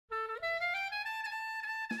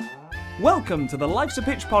Welcome to the Life's a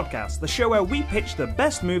Pitch podcast, the show where we pitch the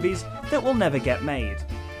best movies that will never get made.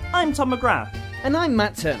 I'm Tom McGrath. And I'm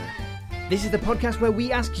Matt Turner. This is the podcast where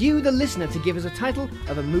we ask you, the listener, to give us a title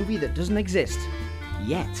of a movie that doesn't exist.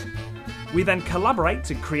 Yet. We then collaborate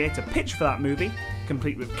to create a pitch for that movie,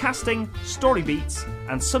 complete with casting, story beats,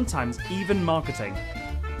 and sometimes even marketing.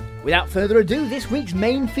 Without further ado, this week's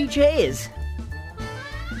main feature is...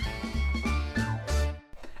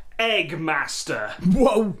 Eggmaster.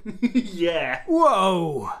 Whoa! Yeah.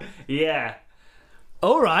 Whoa! Yeah.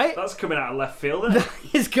 Alright. That's coming out of left field, isn't it?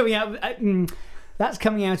 It's coming out... that's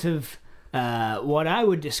coming out of what I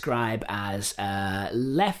would describe as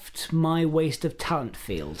left my waste of talent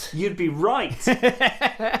field. You'd be right.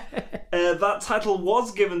 That title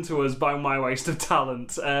was given to us by My Waste of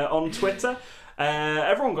Talent on Twitter.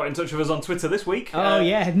 Everyone got in touch with us on Twitter this week. Oh,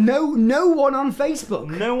 yeah. No one on Facebook.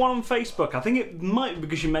 No one on Facebook. I think it might be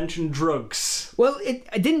because you mentioned drugs. Well,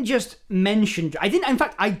 I didn't just mention... I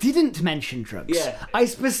didn't mention drugs. Yeah. I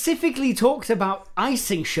specifically talked about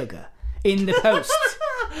icing sugar in the post.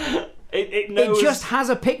 It knows... It just has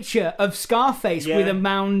a picture of Scarface with a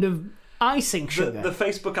mound of icing sugar. The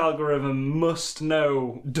Facebook algorithm must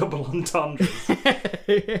know double entendres.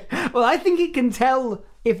 Well, I think it can tell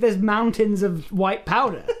if there's mountains of white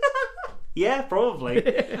powder. Yeah, probably.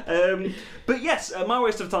 But yes, My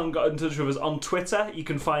Waste of Talent got in touch with us on Twitter. You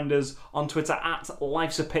can find us on Twitter at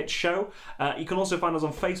Life's a Pitch Show. You can also find us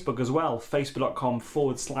on Facebook as well,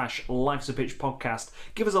 facebook.com/Life's a Pitch Podcast.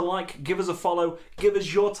 Give us a like, give us a follow, give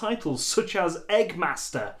us your titles, such as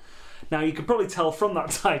Eggmaster. Now, you can probably tell from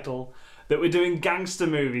that title that we're doing gangster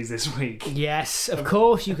movies this week. Yes, of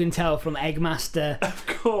course you can tell from Eggmaster. Of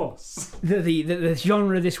course. The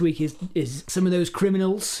genre this week is some of those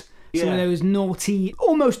criminals. Some of Yeah. those naughty,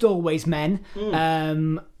 almost always men.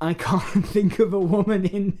 I can't think of a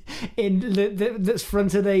woman that's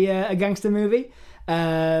fronted a gangster movie.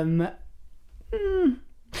 No,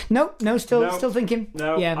 still thinking.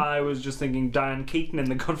 No, yeah. I was just thinking Diane Keaton in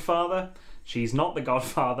The Godfather. She's not The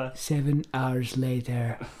Godfather. 7 hours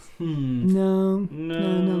later. No,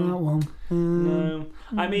 not that one. No.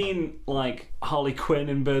 I mean, like, Harley Quinn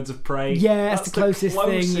in Birds of Prey. Yeah, that's the closest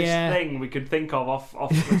thing, yeah. thing we could think of off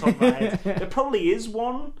the top of our head. There probably is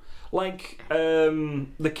one, like,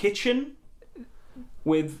 The Kitchen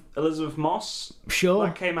with Elizabeth Moss. Sure.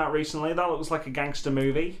 That came out recently. That looks like a gangster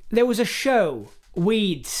movie. There was a show,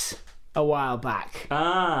 Weeds, a while back.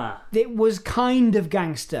 Ah. It was kind of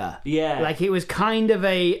gangster. Yeah. Like, it was kind of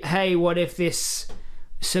a, hey, what if this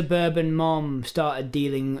suburban mom started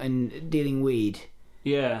dealing weed?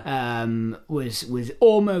 Yeah. Was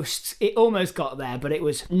almost, it almost got there, but it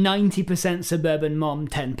was 90% suburban mom,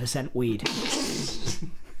 10% weed.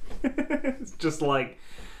 It's just like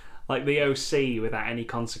the OC without any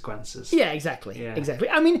consequences. Yeah, exactly. Yeah. Exactly.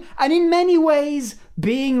 I mean, and in many ways,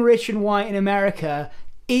 being rich and white in America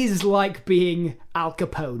is like being Al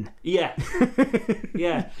Capone. Yeah.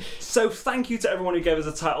 Yeah. So thank you to everyone who gave us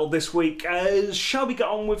a title this week. Shall we get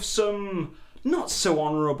on with some not so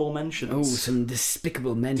honourable mentions? Oh, some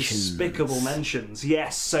despicable mentions. Despicable mentions,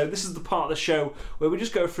 yes. So this is the part of the show where we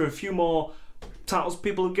just go through a few more titles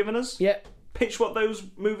people have given us. Yeah. Pitch what those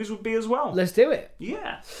movies would be as well. Let's do it.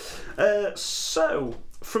 Yeah. So,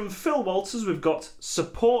 from Phil Walters, we've got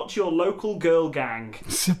Support Your Local Girl Gang.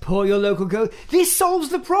 Support your local girl. This solves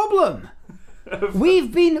the problem.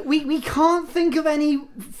 We can't think of any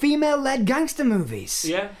female-led gangster movies.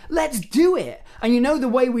 Yeah. Let's do it. And you know the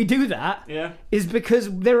way we do that is because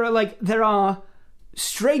there are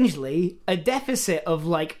strangely a deficit of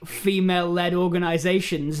like female-led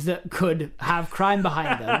organizations that could have crime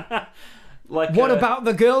behind them. What about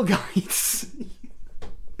the Girl Guides?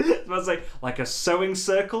 I was say, like a sewing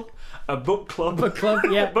circle, a book club. Book club,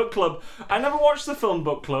 yeah. Book club. I never watched the film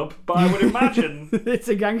Book Club, but I would imagine it's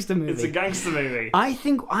a gangster movie. it's a gangster movie. I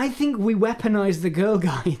think we weaponize the Girl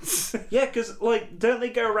Guides. Yeah, because like, don't they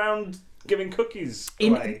go around giving cookies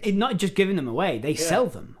away? In not just giving them away, they sell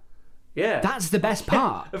them. Yeah, That's the best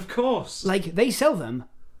part. of course. Like, they sell them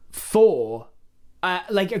for...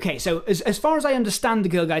 okay, so as far as I understand the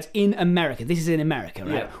Girl Guides in America, this is in America,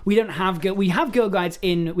 right? Yeah. We don't have we have Girl Guides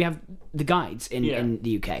we have the guides in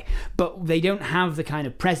the UK, but they don't have the kind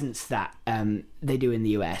of presence that they do in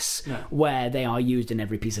the US, where they are used in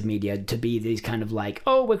every piece of media to be these kind of like,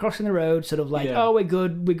 oh, we're crossing the road, sort of like, oh, we're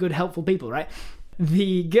good, helpful people, right?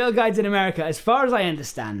 The Girl Guides in America, as far as I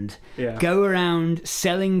understand, go around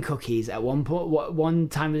selling cookies at one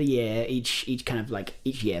time of the year, each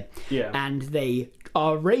year, and they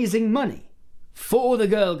are raising money for the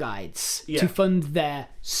Girl Guides to fund their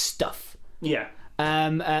stuff. Yeah.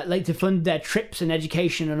 Like to fund their trips and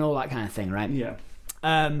education and all that kind of thing, right? Yeah.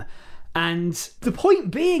 And the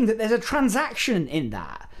point being that there's a transaction in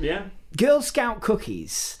that. Yeah. Girl Scout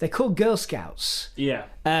cookies. They're called Girl Scouts. Yeah.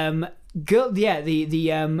 The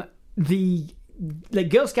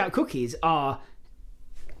Girl Scout cookies are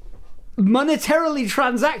monetarily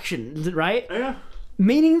transactions, right? Yeah.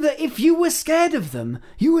 Meaning that if you were scared of them,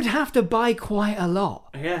 you would have to buy quite a lot.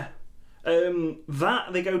 Yeah. That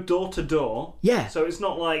they go door to door. Yeah. So it's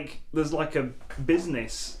not like there's like a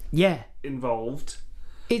business involved.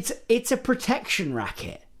 It's a protection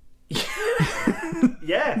racket.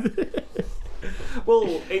 Yeah.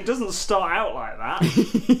 Well, it doesn't start out like that.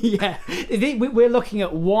 Yeah. We're looking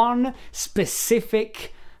at one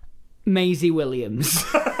specific Maisie Williams.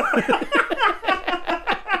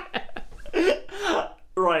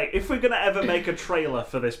 Right, if we're going to ever make a trailer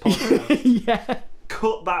for this podcast, Yeah.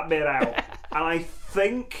 cut that bit out. And I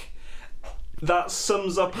think that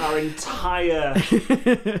sums up our entire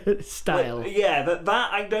style. That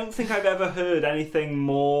I don't think I've ever heard anything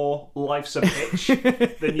more Life's a Pitch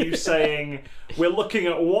than you saying we're looking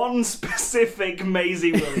at one specific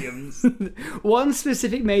Maisie Williams. One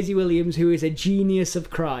specific Maisie Williams who is a genius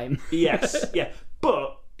of crime. Yes, yeah.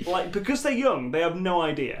 But, like, because they're young, they have no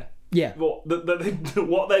idea. Yeah. What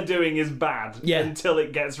they're doing is bad until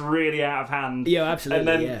it gets really out of hand. Yeah,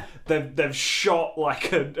 absolutely. And then they've shot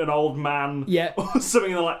like an old man or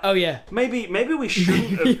something. They're like, oh yeah, maybe we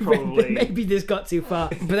shouldn't have probably. Maybe this got too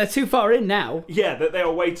far, but they're too far in now. Yeah, they are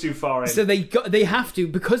way too far in. So they have to,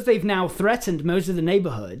 because they've now threatened most of the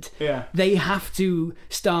neighbourhood. Yeah. They have to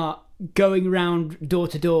start going around door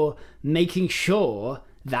to door, making sure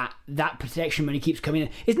that protection money keeps coming in.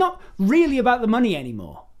 It's not really about the money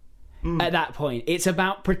anymore. At that point, it's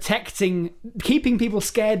about keeping people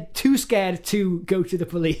too scared to go to the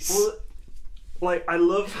police. Well, like, I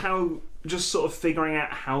love how just sort of figuring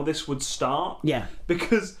out how this would start. Yeah.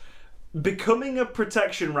 Because becoming a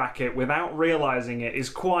protection racket without realising it is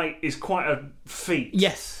quite a feat.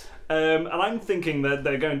 Yes. And I'm thinking that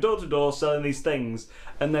they're going door to door selling these things,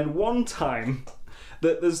 and then one time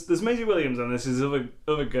there's Maisie Williams and this is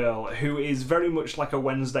other girl who is very much like a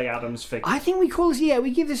Wednesday Addams figure. I think we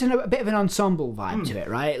give this a bit of an ensemble vibe to it,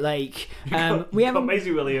 right? Like we have Maisie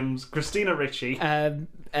Williams, Christina Ricci,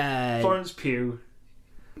 Florence Pugh,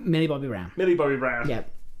 Millie Bobby Brown. Yeah.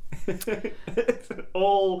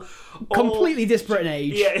 all completely disparate in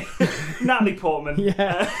age. Yeah. Natalie Portman.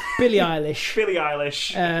 Yeah. Billie Eilish.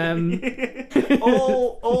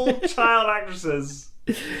 All child actresses.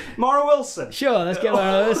 Mara Wilson. Sure, let's get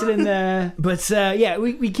Mara Wilson in there. But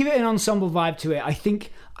we give it an ensemble vibe to it. I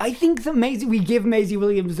think that we give Maisie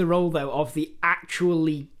Williams the role though of the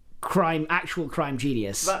actual crime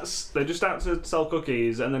genius. They're just out to sell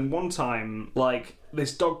cookies, and then one time, like,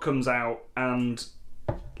 this dog comes out and,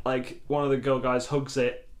 like, one of the girl guys hugs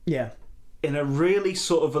it. Yeah. In a really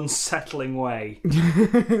sort of unsettling way.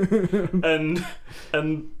 and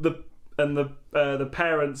the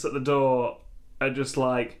parents at the door are just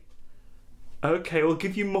like, okay, we'll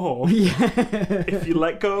give you more if you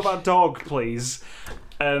let go of our dog, please.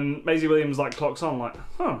 And Maisie Williams like clocks on like,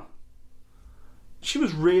 she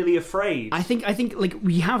was really afraid. I think like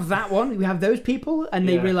we have that one, we have those people, and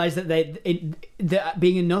they realise that that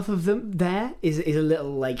being enough of them there is a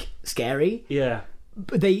little like scary. Yeah.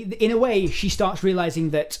 But in a way, she starts realising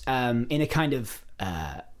that in a kind of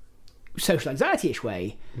social anxiety-ish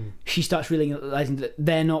way, she starts realising that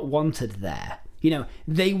they're not wanted there. You know,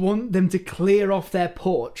 they want them to clear off their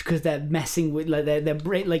porch because they're messing with, like,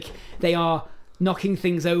 they are knocking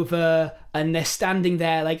things over, and they're standing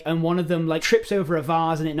there, like, and one of them like trips over a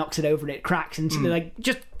vase and it knocks it over and it cracks, and so they're like,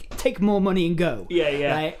 just take more money and go.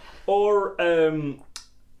 Yeah. Right? Or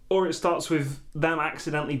it starts with them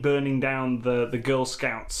accidentally burning down the Girl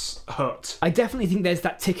Scouts hut. I definitely think there's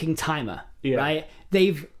that ticking timer. Yeah. Right?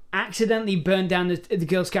 They've accidentally burned down the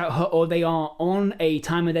Girl Scout hut, or they are on a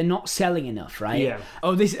timer. They're not selling enough, right? Yeah.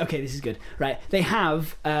 Oh, this is good. Right. They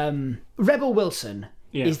have Rebel Wilson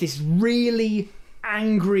is this really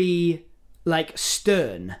angry, like,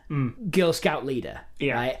 stern Girl Scout leader.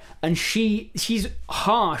 Yeah. Right? And she's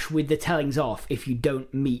harsh with the tellings off if you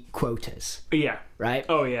don't meet quotas. Yeah. Right?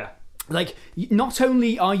 Oh, yeah. Like, not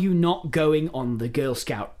only are you not going on the Girl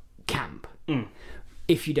Scout camp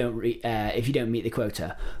if you don't meet the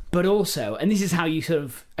quota, But also, and this is how you sort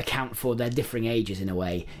of account for their differing ages in a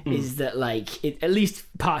way, is that like at least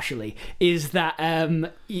partially is that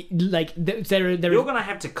like there you're gonna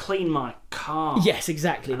have to clean my car. Yes,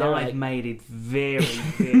 exactly. I've made it very,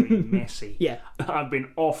 very messy. Yeah, I've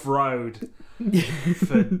been off road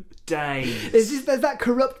for days. There's that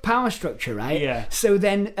corrupt power structure, right? Yeah. So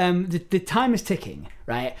then the time is ticking,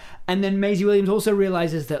 right? And then Maisie Williams also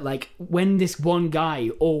realizes that like when this one guy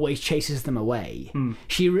always chases them away,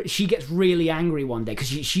 she gets really angry one day because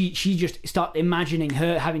she just starts imagining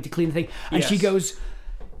her having to clean the thing, and she goes,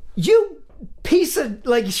 "You piece of,"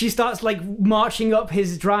 like she starts like marching up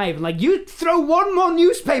his drive, like, "You throw one more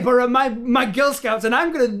newspaper at my Girl Scouts and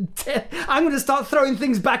I'm gonna start throwing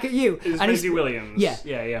things back at you." It's and Maisie Williams.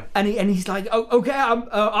 Yeah. And he's like, "Oh, okay, I'm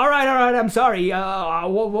all right, I'm sorry.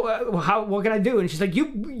 What can I do?" And she's like,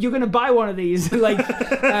 "You're gonna buy one of these," like,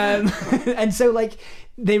 and so like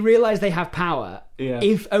they realize they have power. Yeah.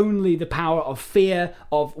 If only the power of fear,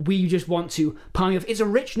 of we just want to palm you off. It's a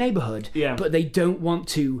rich neighborhood, but they don't want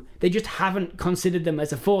to. They just haven't considered them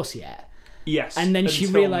as a force yet. Yes. And then she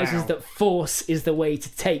realizes that force is the way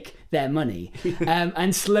to take their money,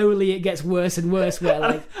 and slowly it gets worse and worse. Where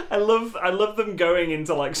like I love them going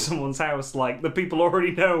into like someone's house, like the people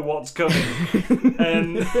already know what's coming,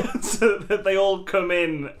 and so that they all come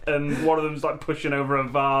in, and one of them's like pushing over a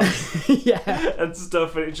vase, and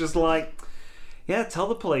stuff, and it's just like, yeah, tell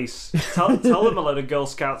the police, tell them a load of Girl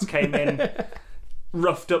Scouts came in,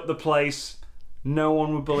 roughed up the place. No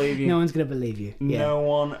one would believe you. No one's gonna believe you. Yeah. No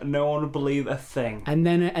one would believe a thing. And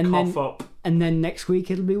then cough up. And then next week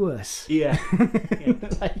it'll be worse. Yeah.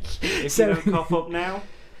 Like, if you don't cough up now,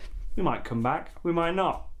 we might come back. We might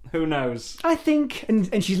not. Who knows? I think.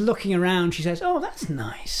 And she's looking around. She says, "Oh, that's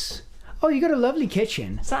nice. Oh, you got a lovely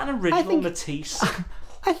kitchen. Is that an original Matisse?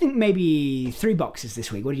 I think maybe 3 boxes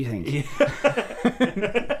this week. What do you think?"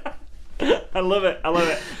 Yeah. I love it.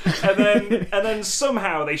 And then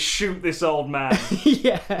somehow they shoot this old man.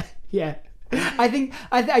 Yeah. I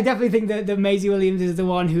definitely think that Maisie Williams is the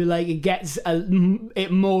one who like gets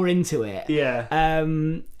it more into it. Yeah.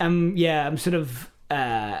 I'm sort of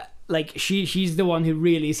like she's the one who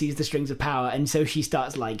really sees the strings of power, and so she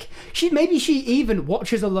starts like she even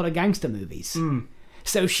watches a lot of gangster movies.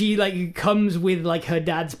 So she like comes with like her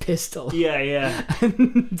dad's pistol. Yeah.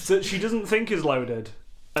 So she doesn't think is loaded.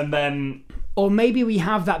 And then, or maybe we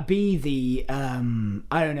have that be the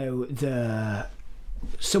I don't know, the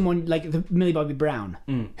someone like the Millie Bobby Brown,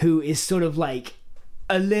 who is sort of like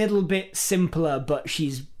a little bit simpler, but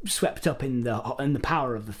she's swept up in the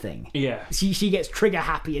power of the thing. Yeah, she gets trigger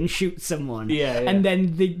happy and shoots someone. Yeah. And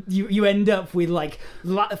then you end up with like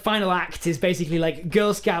the final act is basically like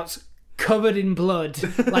Girl Scouts covered in blood,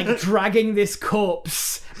 like dragging this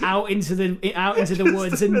corpse out into the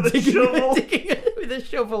woods and digging it with a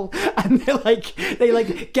shovel, and they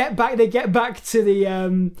get back to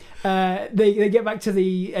the they get back to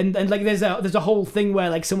the and like there's a whole thing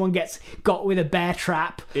where like someone gets got with a bear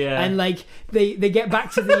trap, and like they get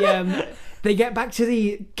back to the they get back to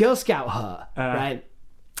the Girl Scout hut, right,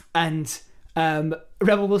 and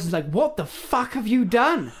Rebel Wilson's like, "What the fuck have you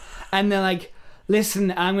done?" And they're like,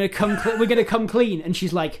 "Listen, we're gonna come clean." And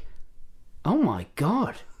she's like, "Oh my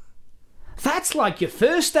god, that's like your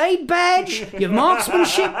first aid badge, your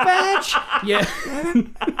marksmanship badge, yeah."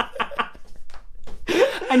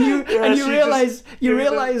 and you realize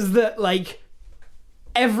that like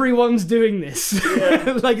everyone's doing this.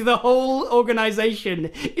 Yeah. Like the whole organization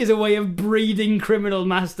is a way of breeding criminal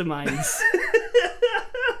masterminds.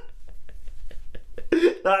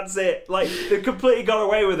 That's it. Like, they completely got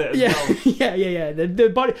away with it as well. Yeah. The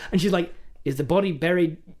body... And she's like, "Is the body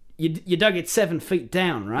buried... You dug it 7 feet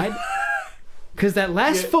down, right? Because that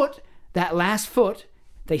last foot,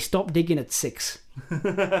 they stopped digging at 6.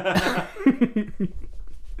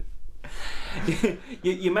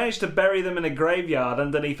 You managed to bury them in a graveyard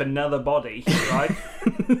underneath another body, right?"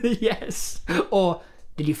 Yes. Or,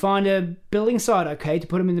 "Did you find a building site okay to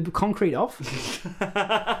put them in the concrete off?"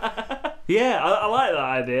 Yeah, I like that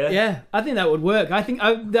idea. Yeah, I think that would work. I think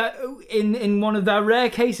that in one of the rare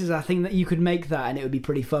cases, I think that you could make that and it would be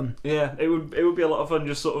pretty fun. Yeah, it would be a lot of fun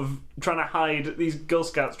just sort of trying to hide, these Girl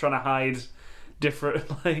Scouts trying to hide different,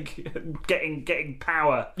 like, getting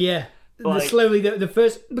power. Yeah, like, slowly the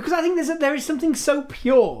first... Because I think there is something so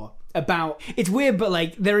pure about... It's weird, but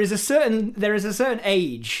like there is a certain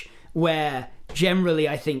age where generally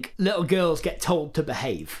I think little girls get told to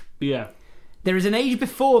behave. Yeah. There is an age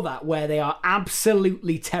before that where they are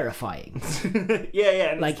absolutely terrifying.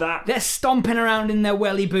 Yeah, and Like, that. they're stomping around in their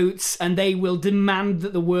welly boots and they will demand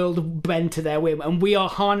that the world bend to their whim, and we are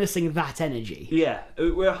harnessing that energy. Yeah,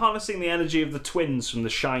 we're harnessing the energy of the twins from The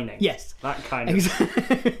Shining. Yes. That kind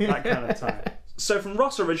of time. So from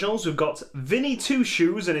Ross Originals, we've got Vinny Two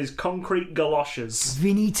Shoes and his concrete galoshes.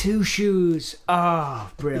 Vinny Two Shoes.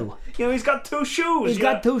 Ah, brill. You know, he's got two shoes. He's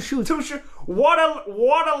got two shoes. Two shoes. What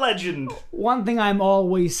a legend. One thing I'm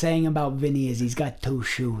always saying about Vinny is he's got two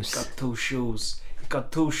shoes. Got two shoes. He's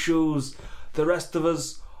got two shoes. The rest of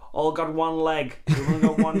us all got one leg. We've only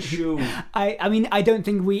got one shoe. I mean, I don't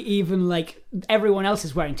think we even, like, everyone else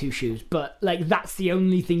is wearing two shoes, but, like, that's the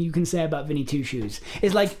only thing you can say about Vinny Two Shoes.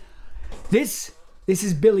 It's like, this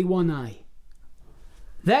is Billy One Eye.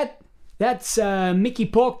 That's Mickey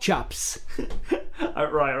Pork Chops.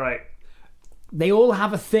 Right. They all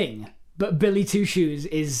have a thing, but Billy Two Shoes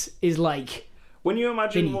is like... When you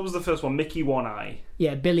imagine, Vinny. what was the first one? Mickey One Eye.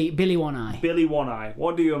 Yeah, Billy One Eye. Billy One Eye.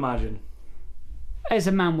 What do you imagine? It's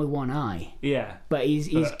a man with one eye. Yeah. But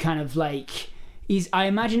he's kind of like... I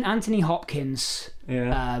imagine Anthony Hopkins...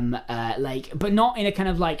 Yeah. But not in a kind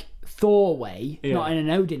of like Thor way, Yeah. not in an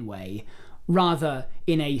Odin way, rather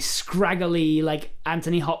in a scraggly like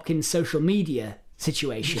Anthony Hopkins social media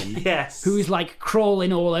situation. Yes. Who's like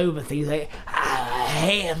crawling all over things like,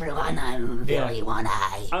 hey everyone, I'm Billy One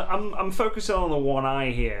Eye. I'm focusing on the one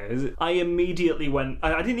eye here. I immediately went...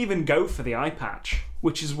 I didn't even go for the eye patch,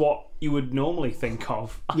 which is what you would normally think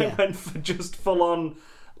of. I went for just full-on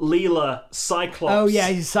Leela Cyclops. Oh yeah,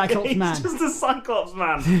 he's a Cyclops man. He's just a Cyclops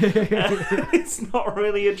man. It's not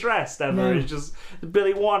really addressed ever. No. It's just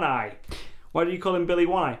Billy One Eye. Why do you call him Billy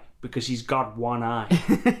One Eye? Because he's got one eye.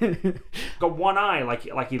 Got one eye,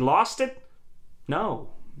 like he lost it? No,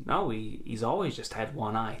 he's always just had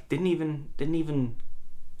one eye. Doesn't even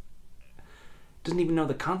know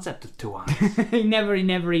the concept of two eyes. he never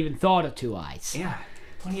even thought of two eyes. Yeah,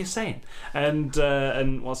 what are you saying?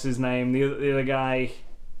 And what's his name? The other guy.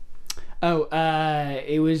 Oh,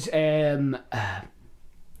 it was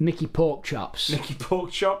Mickey Pork Chops. Mickey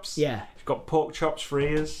Pork Chops. Yeah. He's got pork chops for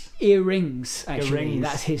ears. Earrings, actually. Earrings.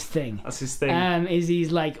 That's his thing. That's his thing. Is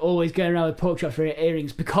he's like always going around with pork chops for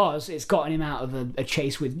earrings because it's gotten him out of a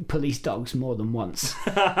chase with police dogs more than once.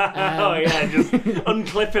 Oh yeah, just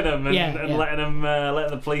unclipping them and letting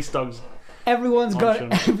the police dogs. Everyone's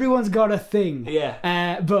got a thing.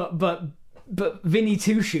 Yeah. But Vinny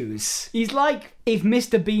Two Shoes, he's like if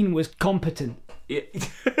Mr. Bean was competent. Yeah.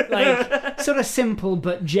 Like sort of simple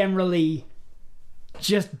but generally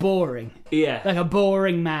just boring. Yeah. Like a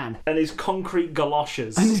boring man. And his concrete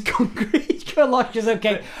galoshes. And his concrete galoshes,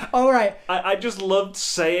 okay. Alright. I just loved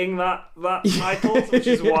saying that title, which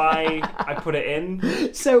is why I put it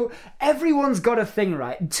in. So everyone's got a thing,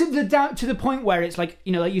 right? To the point where it's like,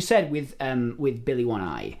 you know, like you said with Billy One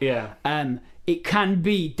Eye. Yeah. It can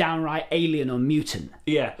be downright alien or mutant.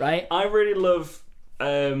 Yeah. Right? I really love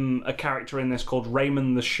a character in this called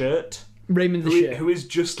Raymond the Shirt. Raymond the Shirt. Who is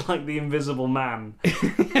just like the Invisible Man.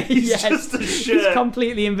 He's just a shirt. He's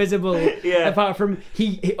completely invisible. Yeah. Apart from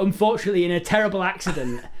he unfortunately in a terrible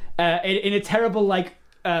accident, in a terrible like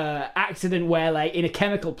accident where like in a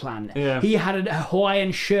chemical plant, he had a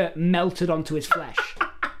Hawaiian shirt melted onto his flesh.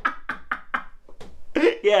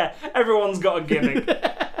 Yeah, everyone's got a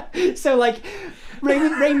gimmick. So like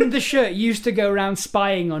Raymond the Shirt used to go around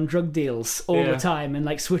spying on drug deals all the time and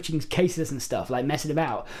like switching cases and stuff, like messing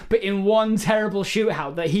about. But in one terrible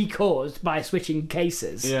shootout that he caused by switching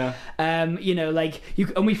cases, you know, like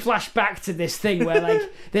and we flash back to this thing where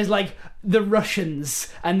like there's like the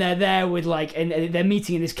Russians and they're there with like and they're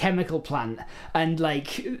meeting in this chemical plant and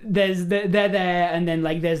like they're there and then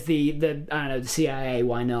like there's the I don't know, the CIA,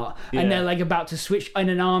 why not, and they're like about to switch in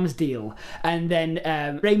an arms deal and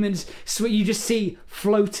then Raymond's you just see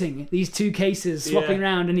floating these two cases swapping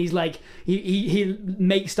around and he's like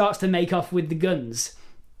he starts to make off with the guns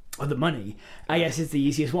or the money, I guess is the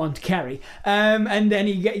easiest one to carry. And then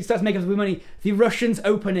he starts making off with money. The Russians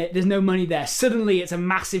open it. There's no money there. Suddenly, it's a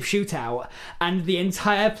massive shootout, and the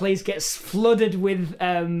entire place gets flooded with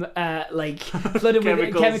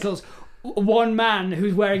chemicals. One man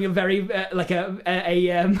who's wearing a very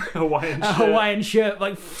Hawaiian shirt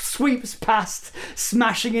like sweeps past,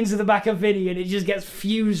 smashing into the back of Vinny, and it just gets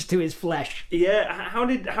fused to his flesh. Yeah, how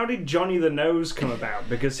did Johnny the Nose come about?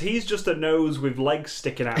 Because he's just a nose with legs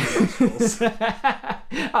sticking out of the nostrils.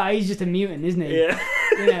 He's just a mutant, isn't he? Yeah,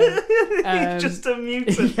 you know, he's just a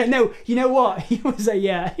mutant. Yeah, no, you know what? He was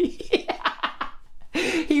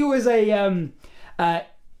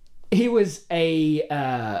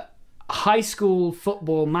a high school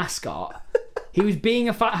football mascot He was being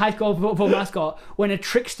a high school football mascot when a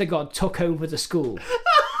trickster god took over the school.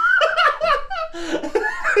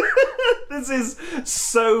 This is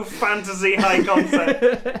so fantasy high concept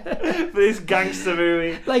for this gangster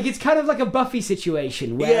movie. Like, it's kind of like a Buffy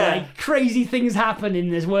situation where like crazy things happen in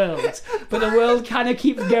this world, but the world kind of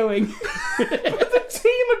keeps going. The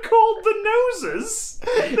team are called the Nosers.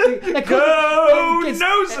 Go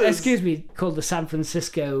Nosers! Excuse me, called the San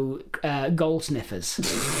Francisco Gold Sniffers.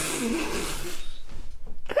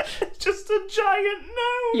 Just a giant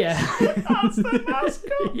nose. Yeah. That's the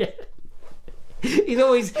mascot. Yeah. He's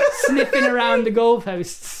always sniffing around the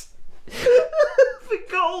goalposts. For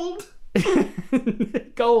gold.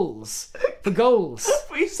 Goals. For goals.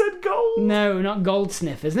 But you said gold. No, not gold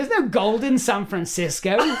sniffers. There's no gold in San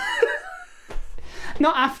Francisco.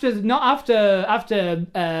 Not after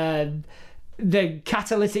the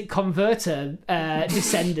catalytic converter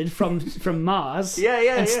descended from Mars.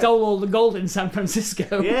 And stole all the gold in San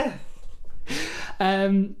Francisco. Yeah.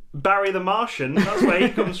 Barry the Martian, that's where he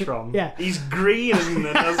comes from. Yeah. He's green and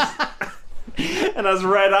has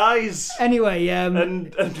red eyes. Anyway,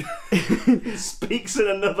 and speaks in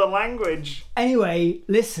another language. Anyway,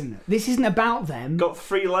 listen, this isn't about them. Got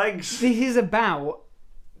 3 legs. This is about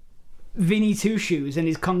Vinny Two Shoes and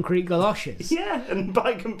his concrete galoshes. Yeah, and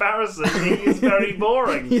by comparison, he is very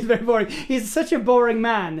boring. He's very boring. He's such a boring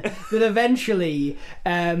man that eventually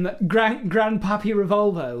Grandpappy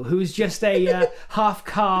Revolvo, who's just a half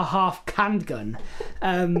car, half handgun,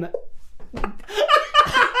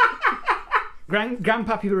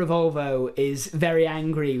 Grandpappy Revolvo is very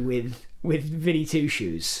angry with Vinny Two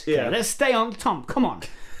Shoes. Yeah. Okay, let's stay on Tom. Come on,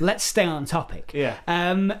 let's stay on topic. Yeah.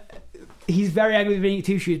 He's very angry with Vinny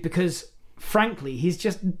Two Shoes because, frankly, he's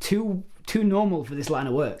just too normal for this line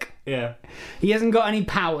of work. Yeah. He hasn't got any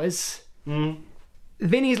powers.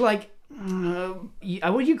 Vinny's like,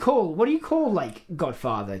 what do you call like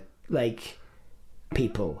Godfather like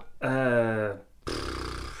people? They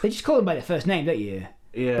just call him by their first name, don't you?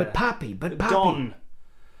 Yeah. But Pappy. Don.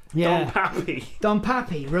 Yeah. Don Pappy. Don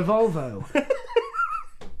Pappy Revolvo.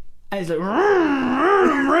 And he's like,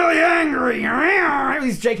 I'm really angry.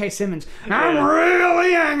 He's J.K. Simmons. I'm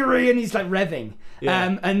really angry. And he's like revving.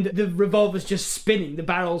 Yeah. And the revolver's just spinning. The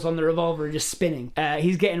barrels on the revolver are just spinning.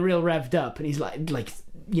 He's getting real revved up. And he's like,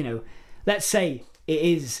 you know, let's say it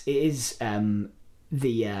is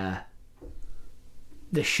the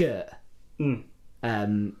shirt.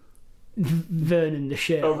 Vernon the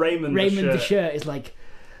shirt. Oh, Raymond the shirt is like,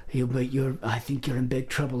 I think you're in big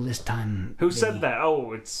trouble this time. Who said that?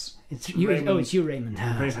 Oh, it's you. Raymond. Oh, it's you, Raymond.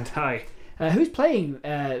 Raymond, hi. Who's playing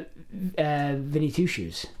Vinny Two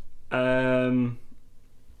Shoes? Who?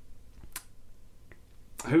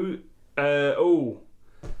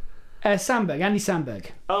 Samberg, Andy Samberg.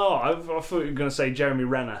 Oh, I thought you were going to say Jeremy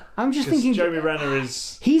Renner. I'm just thinking Jeremy Renner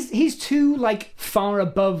is... He's too, like, far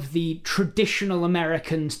above the traditional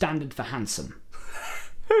American standard for handsome.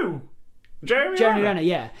 Who? Jeremy Renner,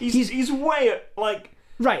 yeah. He's way, like...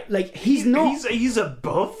 Right, like, he's not... He's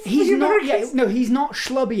above He's the not... Americans? Yeah, no, he's not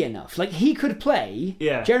schlubby enough. Like, he could play...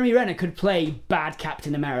 Yeah. Jeremy Renner could play bad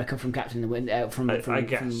Captain America from Falcon and the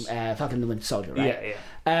Winter Soldier, right? Yeah,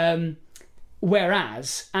 yeah.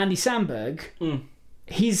 Whereas Andy Samberg,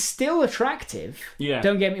 he's still attractive. Yeah.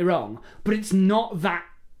 Don't get me wrong, but it's not that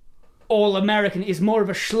all American. It's more of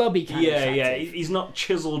a schlubby kind of attractive. Yeah. He's not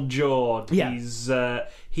chiseled jawed. Yeah.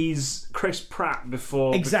 He's Chris Pratt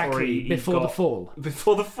before the fall.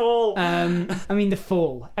 Before the fall. I mean the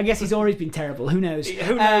fall. I guess he's always been terrible. Who knows?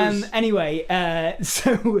 Who knows? Anyway,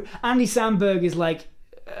 so Andy Samberg is like,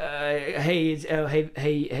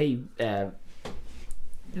 hey.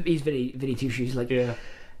 He's Vinny Two Shoes, like,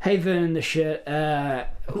 hey Vernon the shirt,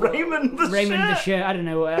 Raymond the shirt. I don't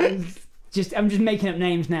know. I'm just making up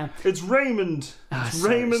names now. It's Raymond.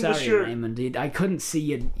 Raymond the shirt. Raymond, I couldn't see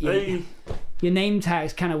your name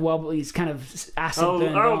tag's kind of wobbly. It's kind of acid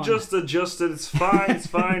burned on. I'll just adjust it. It's fine. It's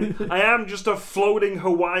fine. I am just a floating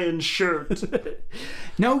Hawaiian shirt.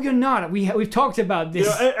 No, you're not. We've talked about this.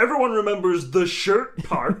 You know, everyone remembers the shirt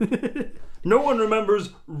part. No one remembers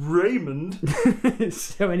Raymond.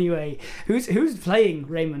 So anyway, who's playing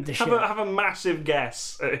Raymond the shirt? Have a massive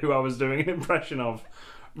guess at who I was doing an impression of.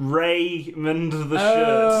 Raymond the shirt.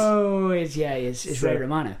 Oh, it's Ray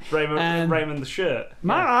Romano. Raymond the shirt.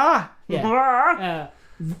 Ma! Yeah.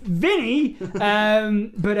 Vinny!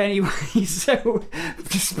 But anyway, so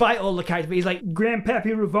despite all the characters, he's like,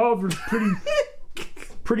 Grandpappy Revolver's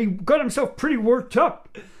pretty got himself pretty worked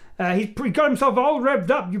up. He's got himself all revved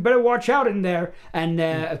up. You better watch out in there. And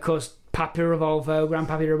of course,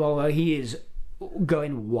 Grandpappy Revolvo, he is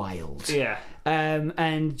going wild. Yeah.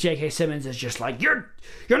 And J.K. Simmons is just like, you're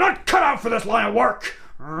not cut out for this line of work.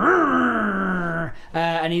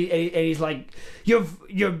 And he's like, you're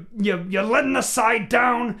letting the side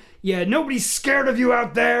down. Yeah, nobody's scared of you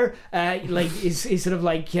out there. Like he's sort of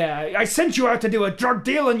like, I sent you out to do a drug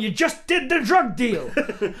deal, and you just did the drug deal.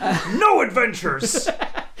 No adventures,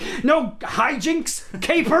 no hijinks,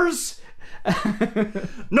 capers,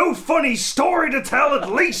 no funny story to tell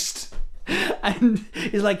at least. And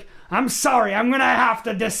he's like, I'm sorry, I'm gonna have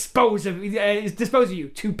to dispose of you.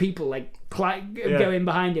 Two people like go in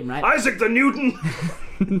behind him, right? Isaac the Newton,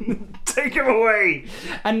 take him away.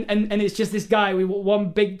 And it's just this guy with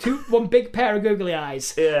one big pair of googly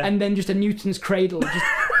eyes, and then just a Newton's cradle, just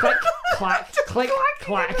click, clack, click,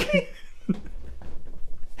 clack.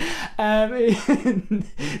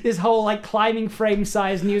 This whole like climbing frame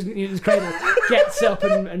size Newton's cradle gets up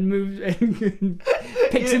and moves and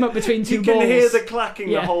picks him up between two balls. You can hear the clacking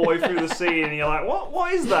the whole way through the scene, and you're like,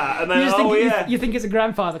 what is that? And then you think it's a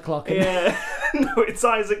grandfather clock. Yeah. No, it's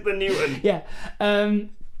Isaac the Newton. Yeah.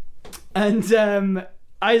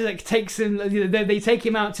 Isaac takes him. They take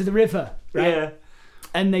him out to the river, right? Yeah.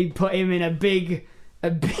 And they put him in a big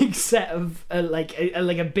set of like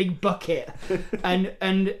a big bucket,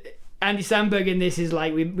 and Andy Samberg in this is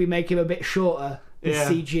like we make him a bit shorter with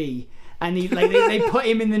CG, and they put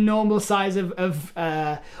him in the normal size they put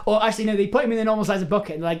him in the normal size of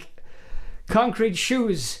bucket, and like concrete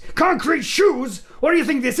shoes. What do you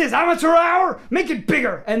think this is? Amateur hour? Make it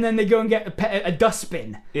bigger. And then they go and get a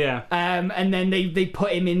dustbin. Yeah. And then they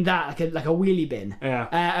put him in that like a wheelie bin. Yeah.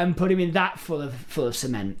 And put him in that full of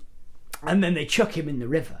cement. And then they chuck him in the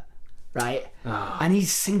river, right? Oh. And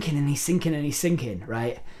he's sinking and he's sinking and he's sinking,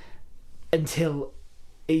 right? Until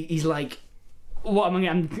he's like, "What am I?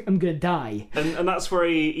 I'm gonna die." And that's where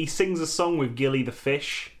he sings a song with Gilly the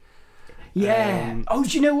fish. Yeah. Do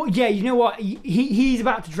you know what? Yeah, you know what? He's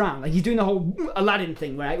about to drown. Like he's doing the whole Aladdin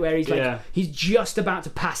thing, right? Where he's like, he's just about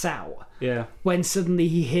to pass out. Yeah. When suddenly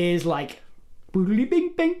he hears like. And it's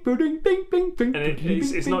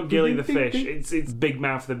not Gilly the fish, it's Big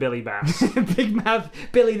Mouth the Billy Bass. Billy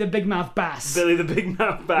the Big Mouth Bass. Billy the Big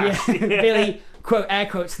Mouth Bass. Yeah. Billy, quote, air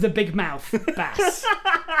quotes, the Big Mouth Bass.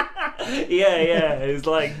 Yeah, it's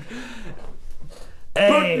like,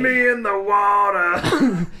 put me in the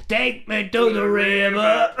water. Take me to the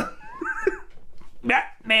river. Get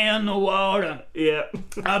me in the water. Yeah.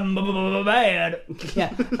 I'm bad.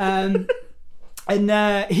 Yeah. And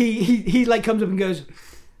he like comes up and goes,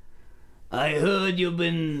 I heard you've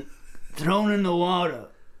been thrown in the water.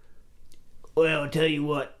 Well, I'll tell you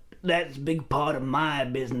what, that's a big part of my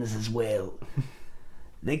business as well.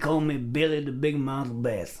 They call me Billy the Big Mouth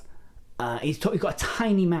Bass. He's got a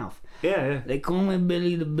tiny mouth. Yeah. They call me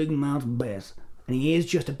Billy the Big Mouth Bass. And he is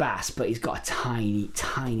just a bass, but he's got a tiny,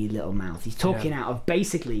 tiny little mouth. He's talking out of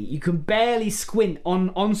basically, you can barely squint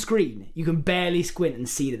on screen. You can barely squint and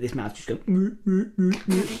see that this mouth just goes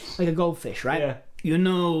like a goldfish, right? Yeah. You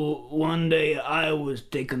know, one day I was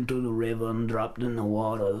taken to the river and dropped in the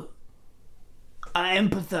water. I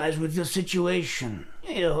empathize with your situation.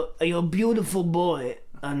 You're a beautiful boy,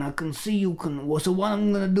 and I can see you can. So what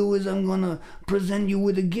I'm gonna do is I'm gonna present you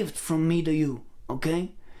with a gift from me to you,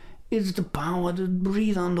 okay? It's the power to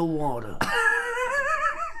breathe underwater.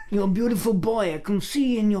 You're a beautiful boy. I can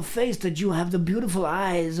see in your face that you have the beautiful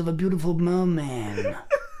eyes of a beautiful merman.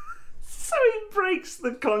 So he breaks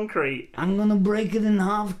the concrete. I'm gonna break it in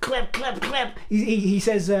half. Clap, clap, clap. He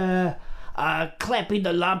says, Clappy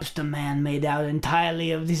the Lobster Man made out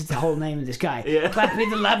entirely of... This is the whole name of this guy. Yeah. Clappy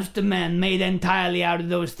the Lobster Man made entirely out of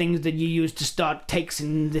those things that you use to start takes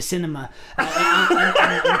in the cinema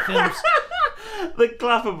and films. The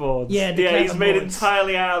clapperboards. Yeah, he's made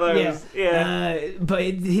entirely out of those. Yeah. But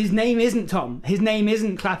his name isn't Tom. His name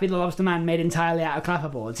isn't Clappy the Lobster Man made entirely out of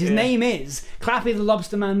clapperboards. His name is Clappy the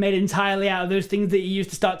Lobster Man made entirely out of those things that you used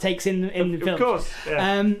to start takes in the film. Of course.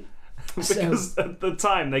 Yeah. Because so, at the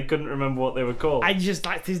time they couldn't remember what they were called. I just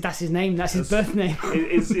like that's his name. That's his birth name.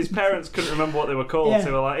 His parents couldn't remember what they were called. So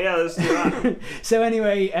they were like, yeah, let's do that. So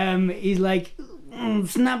anyway, he's like,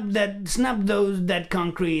 snap that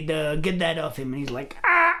concrete, get that off him. And he's like,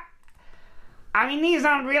 I mean, these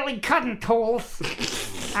aren't really cutting tools.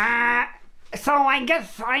 So I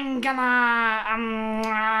guess I'm gonna,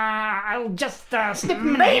 I'll just snip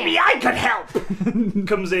him. Maybe I could help.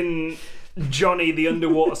 Comes in Johnny the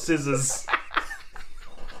underwater scissors.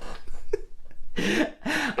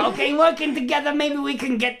 Okay, working together, maybe we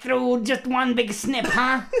can get through just one big snip,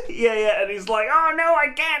 huh? Yeah, and he's like, oh no,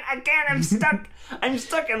 I can't, I'm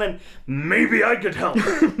stuck, and then, maybe I could help.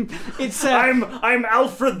 It's I'm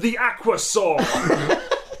Alfred the Aquasaur.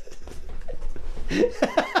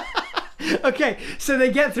 Okay, so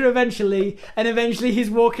they get through eventually, and eventually he's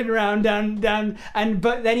walking around down,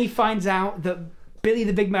 but then he finds out that Billy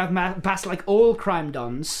the Big Mouth Bass, like all crime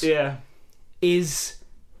dons, is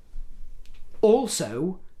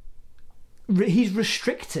also he's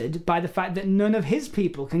restricted by the fact that none of his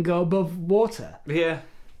people can go above water. Yeah,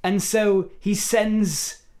 and so he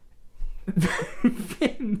sends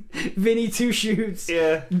Vinny Two Shoes,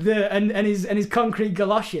 and his concrete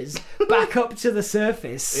galoshes back up to the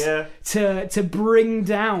surface, to bring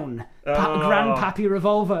down Grandpappy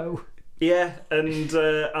Revolvo. Yeah, and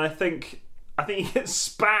I think he gets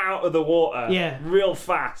spat out of the water, real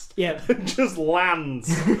fast. Yeah, and just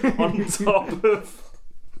lands on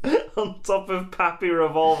top of Pappy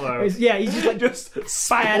Revolvo. Yeah, he's just like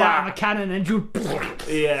fired out of a cannon and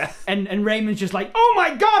just and Raymond's just like, oh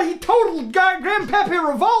my god, he totaled Grandpappy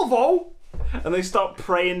Revolvo. And they start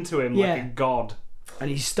praying to him like a god. And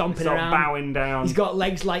he's stomping around, bowing down. He's got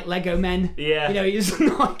legs like Lego men. Yeah, you know, he just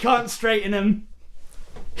can't straighten them.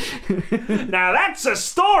 Now that's a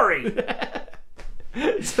story.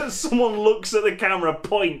 So someone looks at the camera,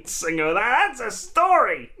 points, and goes, "That's a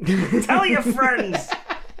story. Tell your friends."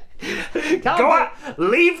 Go out,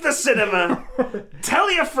 leave the cinema.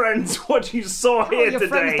 Tell your friends what you saw here today. Tell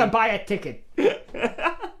your friends to buy a ticket.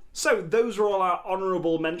 So those were all our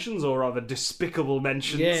honourable mentions, or rather despicable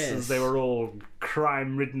mentions, as they were all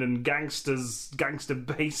crime-ridden and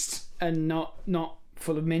gangster-based, and not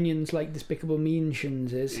full of minions like Despicable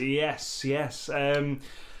Mentions is. Yes.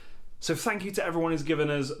 So thank you to everyone who's given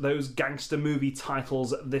us those gangster movie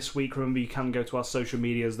titles this week. Remember, you can go to our social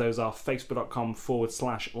medias. Those are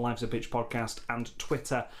facebook.com/Life's a Pitch podcast and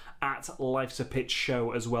Twitter @Life's a Pitch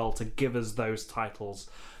show as well, to give us those titles.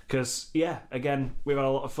 Because, again, we've had a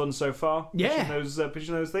lot of fun so far pitching those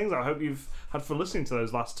things. I hope you've had fun listening to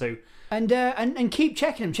those last two. And keep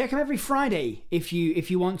checking them. Check them every Friday if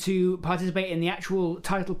you want to participate in the actual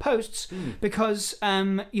title posts, because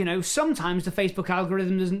sometimes the Facebook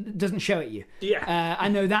algorithm doesn't show it you. Yeah, I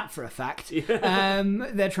know that for a fact. Yeah.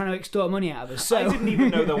 They're trying to extort money out of us. So I didn't even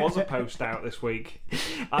know there was a post out this week.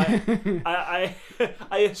 I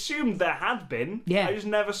assumed there had been. Yeah, I just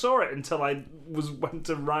never saw it until I went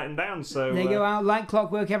to writing down. So they go out like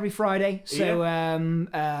clockwork every Friday. So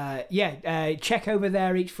check over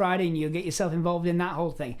there each Friday, and you'll get yourself involved in that whole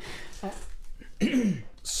thing.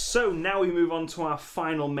 So now we move on to our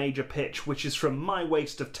final major pitch, which is from My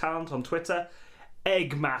Waste of Talent on Twitter,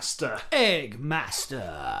 Eggmaster.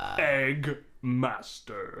 Eggmaster.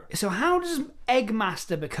 So how does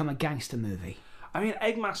Eggmaster become a gangster movie? I mean,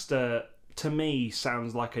 Eggmaster, to me,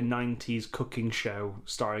 sounds like a 90s cooking show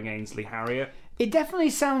starring Ainsley Harriott. It definitely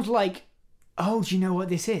sounds like, do you know what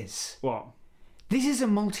this is? What? This is a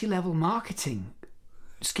multi-level marketing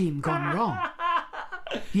scheme gone wrong.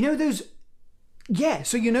 You know those... Yeah,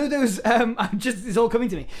 so you know those... it's all coming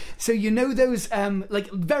to me. So you know those,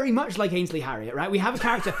 very much like Ainsley Harriott, right? We have a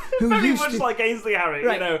character who very much like Ainsley Harriott,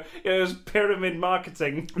 right. It was pyramid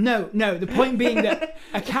marketing. No, the point being that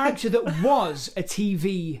a character that was a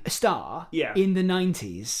TV star in the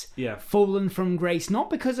 90s, fallen from grace, not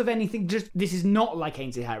because of anything, just... This is not like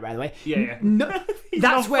Ainsley Harriott, by the way. Yeah. No,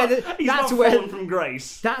 that's where fallen from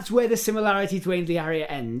grace. That's where the similarity to Ainsley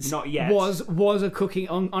Harriott ends. Not yet. Was a cooking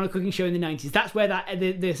on a cooking show in the 90s. That's where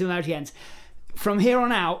the similarity ends. From here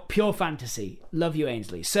on out, pure fantasy. Love you,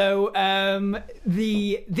 Ainsley. So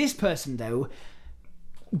this person though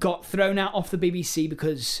got thrown out off the BBC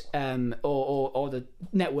because or the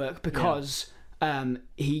network because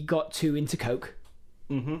he got too into coke,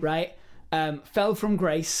 right? Fell from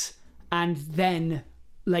grace, and then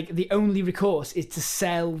the only recourse is to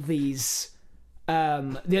sell these.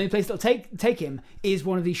 The only place that'll take him is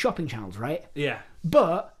one of these shopping channels, right? Yeah,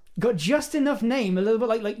 but got just enough name, a little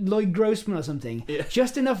bit like Lloyd Grossman or something. Yeah.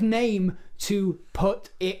 Just enough name to put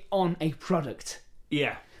it on a product.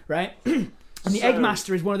 Yeah. Right? And the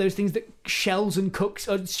Eggmaster is one of those things that shells and cuts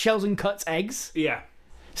eggs. Yeah.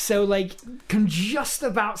 So, can just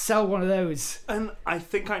about sell one of those. And I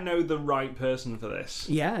think I know the right person for this.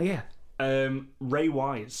 Yeah. Ray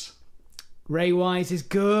Wise. Ray Wise is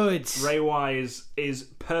good. Ray Wise is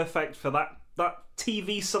perfect for that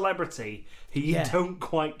TV celebrity who you don't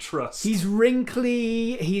quite trust. He's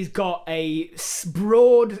wrinkly. He's got a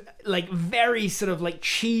broad, very sort of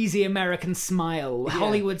cheesy American smile,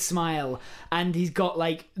 Hollywood smile, and he's got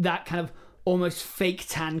that kind of almost fake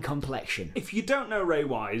tan complexion. If you don't know Ray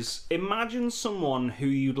Wise, imagine someone who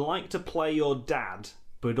you'd like to play your dad,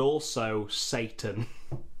 but also Satan.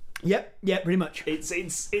 Yep, pretty much. It's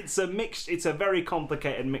a mix. It's a very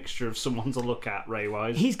complicated mixture of someone to look at. Ray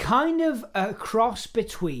Wise. He's kind of a cross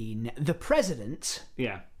between the president,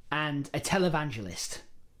 and a televangelist.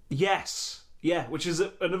 Yes. Yeah, which is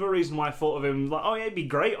another reason why I thought of him like, oh yeah, he'd be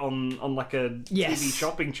great on like a TV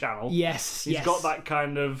shopping channel. Yes, he's got that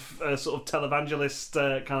kind of sort of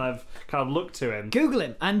televangelist kind of look to him. Google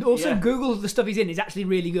him, and also Google the stuff he's in. He's actually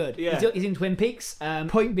really good. Yeah. He's in Twin Peaks.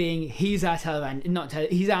 Point being, he's our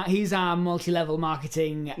he's our multi-level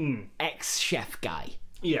marketing ex-chef guy.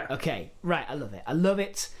 Yeah. Okay. Right. I love it. I love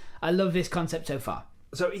it. I love this concept so far.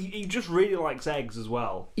 So he just really likes eggs as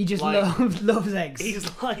well. He just loves eggs.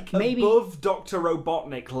 He's like above Dr.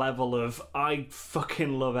 Robotnik level of I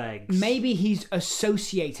fucking love eggs. Maybe he's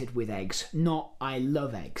associated with eggs, not I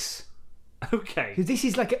love eggs. Okay. Because this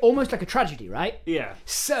is almost like a tragedy, right? Yeah.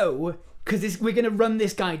 So, because we're going to run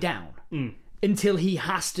this guy down until he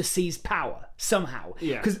has to seize power somehow.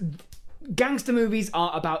 Yeah. Because gangster movies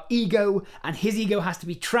are about ego, and his ego has to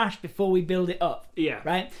be trashed before we build it up. Yeah.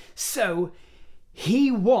 Right? So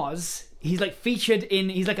he's like featured in,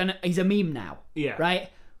 he's a meme now. Yeah. Right?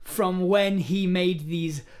 From when he made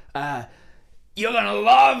these you're gonna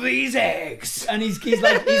love these eggs, and he's doing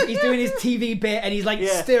his TV bit, and he's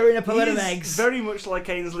stirring up a lot of eggs. Very much like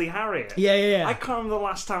Ainsley Harriott. Yeah. I can't remember the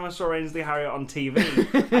last time I saw Ainsley Harriott on TV.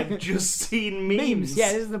 I've just seen memes.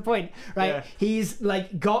 Yeah, this is the point, right? Yeah. He's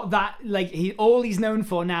got that. All he's known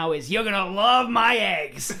for now is you're gonna love my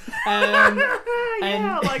eggs.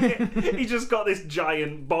 I like it. He just got this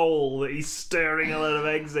giant bowl that he's stirring a lot of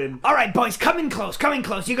eggs in. All right, boys, come in close.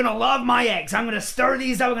 You're gonna love my eggs. I'm gonna stir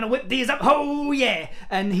these up. I'm gonna whip these up. Oh yeah!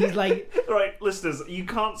 And he's like, right, listeners, you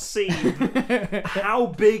can't see how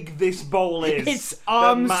big this bowl is. It's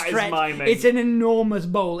arm stretch. It's an enormous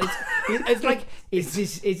bowl. It's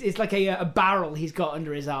like a barrel he's got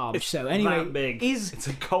under his arm. So anyway, that big. It's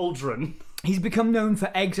a cauldron. He's become known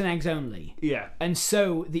for eggs and eggs only. Yeah. And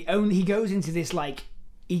so he goes into this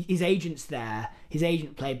his agent's there. His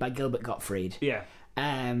agent played by Gilbert Gottfried. Yeah.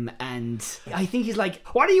 And I think he's like,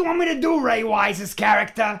 what do you want me to do, Ray Wise's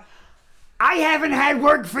character? I haven't had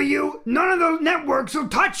work for you. None of the networks will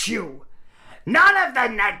touch you. None of the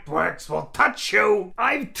networks will touch you.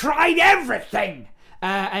 I've tried everything.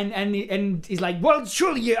 And he's like, well,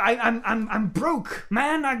 surely I'm broke,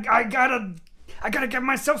 man. I gotta get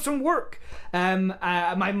myself some work.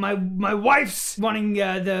 My wife's wanting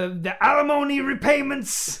the alimony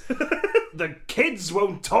repayments. The kids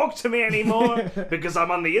won't talk to me anymore because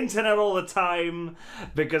I'm on the internet all the time.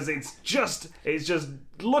 Because it's just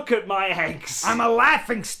look at my eggs. I'm a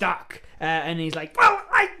laughingstock. And he's like, well,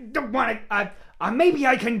 I don't want to. Maybe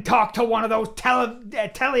I can talk to one of those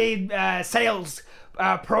tele sales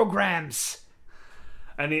programs.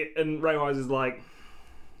 And Ray Wise is like,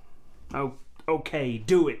 oh. Okay,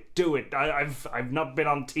 do it. I've not been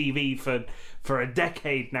on TV for a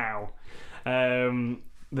decade now.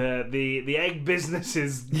 The egg business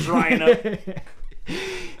is drying up.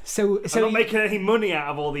 So I'm not making any money out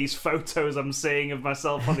of all these photos I'm seeing of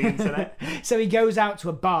myself on the internet. So he goes out to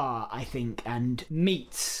a bar, I think, and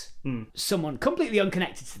meets someone completely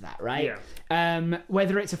unconnected to that, right? Yeah.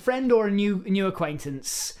 Whether it's a friend or a new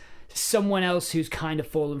acquaintance, someone else who's kind of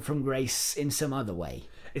fallen from grace in some other way.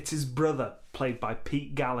 It's his brother, played by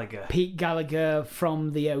Pete Gallagher. Pete Gallagher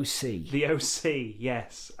from The O.C. The O.C.,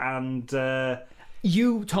 yes. And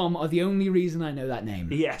you, Tom, are the only reason I know that name.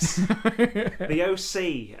 Yes. The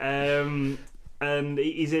O.C. And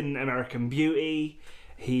he's in American Beauty.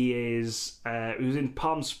 He was in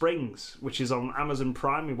Palm Springs, which is on Amazon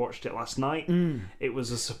Prime. We watched it last night. It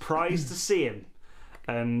was a surprise to see him.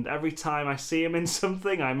 And every time I see him in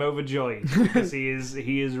something, I'm overjoyed because he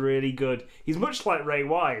is really good. He's much like Ray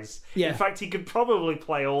Wise. Yeah. In fact, he could probably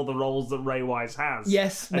play all the roles that Ray Wise has.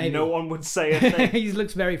 Yes, maybe. And no one would say a thing. He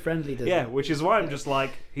looks very friendly, doesn't he? Yeah, which is why I'm just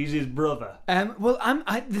like, he's his brother.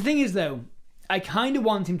 The thing is, though, I kind of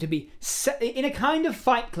want him to be, in a kind of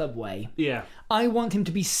Fight Club way, yeah. I want him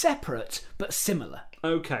to be separate but similar.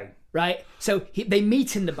 Okay. Right? So they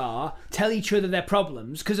meet in the bar, tell each other their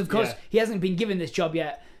problems, because of course he hasn't been given this job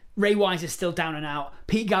yet. Ray Wise is still down and out.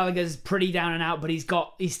 Pete Gallagher's pretty down and out, but he's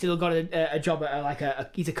still got a job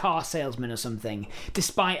at he's a car salesman or something,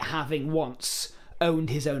 despite having once owned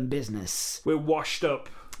his own business. We're washed up.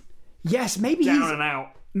 Yes, maybe down and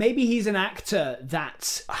out. Maybe he's an actor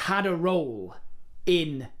that had a role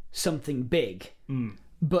in something big,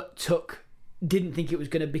 but didn't think it was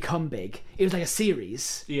going to become big. It was like a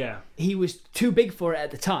series. Yeah. He was too big for it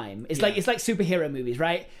at the time. It's like superhero movies,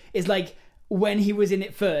 right? It's like when he was in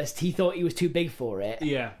it first, he thought he was too big for it.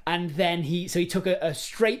 Yeah. And then he took a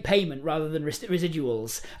straight payment rather than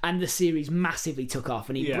residuals, and the series massively took off,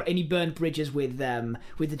 and he burned bridges with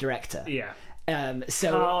the director. Yeah.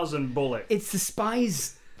 So cars and bullets. It's the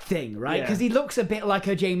Spies thing, right? Because he looks a bit like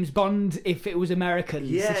a James Bond if it was American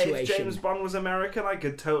situation. If James Bond was American, I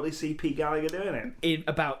could totally see Pete Gallagher doing it.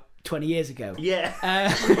 About 20 years ago. Yeah.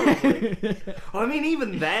 Well, I mean,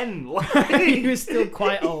 even then, he was still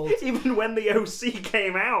quite old. Even when the OC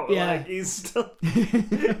came out, he's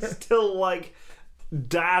still like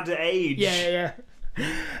dad age. Yeah.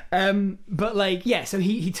 But so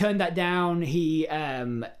he turned that down. He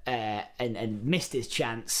and missed his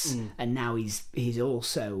chance, and now he's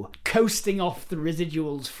also coasting off the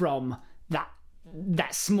residuals from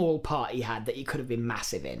that small part he had that he could have been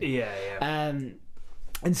massive in. Yeah.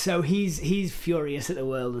 And so he's furious at the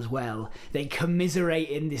world as well. They commiserate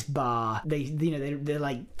in this bar. They're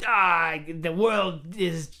like, the world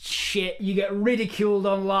is shit. You get ridiculed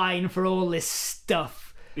online for all this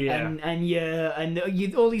stuff. Yeah. And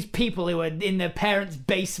all these people who are in their parents'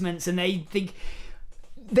 basements, and they think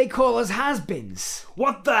they call us has-beens.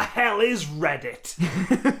 What the hell is Reddit?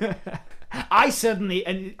 I certainly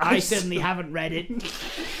haven't read it.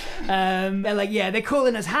 They're like, they're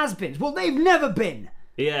calling us has-beens. Well, they've never been.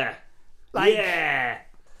 Yeah. Yeah.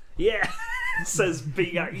 Says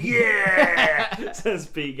Pete Gallagher. Yeah. Says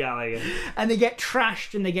Pete Gallagher. And they get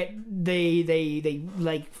trashed, and they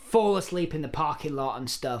like fall asleep in the parking lot and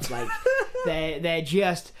stuff. Like they're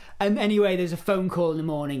just. And anyway, there's a phone call in the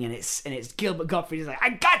morning, and it's Gilbert Gottfried. He's like,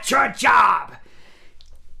 I got your job.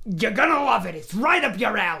 You're gonna love it. It's right up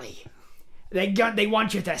your alley. They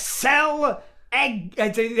want you to sell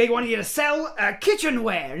They want you to sell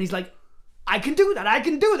kitchenware, and he's like, I can do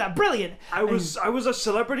that. Brilliant. I was a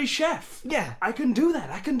celebrity chef. Yeah. I can do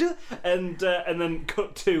that. And then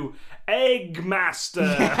cut to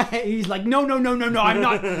Eggmaster. Yeah, he's like, no, I'm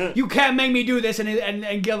not. You can't make me do this.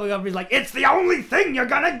 And Gilbert Gottfried's like, it's the only thing you're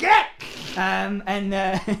gonna get.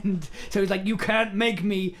 And so he's like, you can't make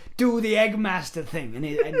me do the Eggmaster thing. And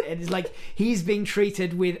it's like he's being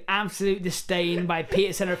treated with absolute disdain by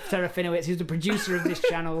Peter Serafinowicz, who's the producer of this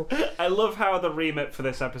channel. I love how the remit for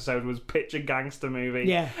this episode was pitch a gangster movie.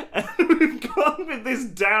 Yeah. And we've gone with this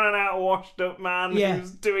down and out washed up man who's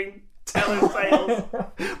doing telesales.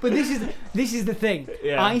 But this is the thing.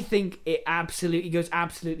 Yeah. I think it goes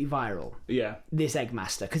absolutely viral. Yeah. This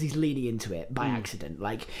Eggmaster, because he's leaning into it by accident.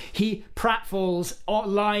 Like, he pratfalls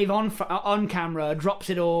live on camera, drops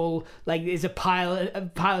it all. Like, there's a pile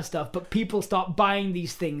of stuff, but people start buying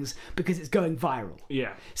these things because it's going viral.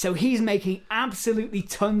 Yeah. So he's making absolutely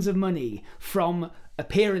tons of money from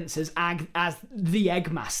appearances as the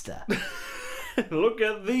Eggmaster. Look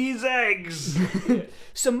at these eggs.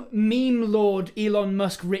 Some meme lord Elon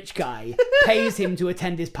Musk rich guy pays him to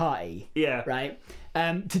attend his party. Yeah. Right?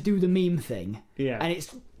 To do the meme thing. Yeah. And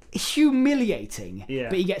it's humiliating. Yeah.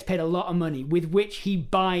 But he gets paid a lot of money, with which he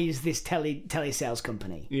buys this telesales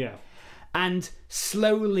company. Yeah. And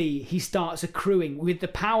slowly he starts accruing with the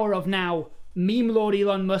power of now meme lord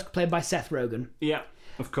Elon Musk, played by Seth Rogen. Yeah,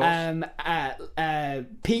 of course.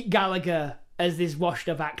 Pete Gallagher as this washed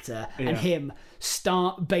up actor, and him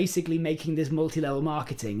start basically making this multi-level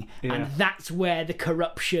marketing, and that's where the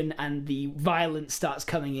corruption and the violence starts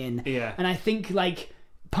coming in. Yeah. And I think like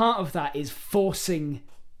part of that is forcing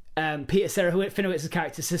Peter Serafiноwicz's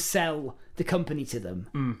character to sell the company to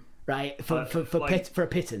them. Right, for a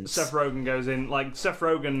pittance. Seth Rogen goes in. Like, Seth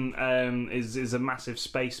Rogen is a massive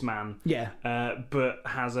spaceman. Yeah. But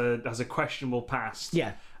has a questionable past.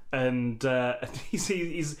 Yeah. And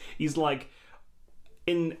he's like,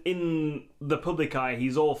 in the public eye,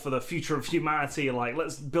 he's all for the future of humanity. Like,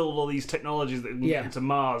 let's build all these technologies that can get into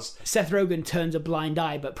Mars. Seth Rogen turns a blind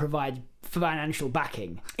eye but provides financial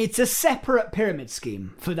backing. It's a separate pyramid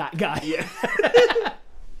scheme for that guy. Yeah.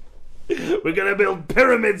 We're gonna build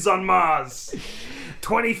pyramids on Mars.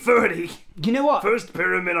 2030. You know what? First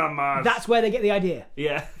pyramid on Mars. That's where they get the idea.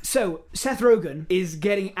 Yeah. So Seth Rogen is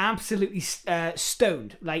getting absolutely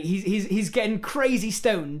stoned. Like he's getting crazy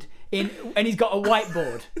stoned and he's got a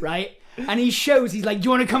whiteboard, right? And he shows. He's like, "Do you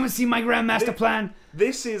want to come and see my grandmaster plan?"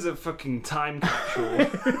 This is a fucking time capsule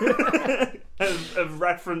of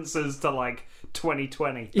references to like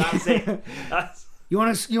 2020. That's it. You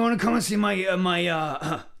want to come and see my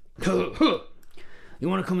You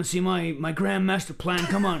want to come and see my grandmaster plan?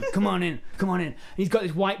 Come on in. And he's got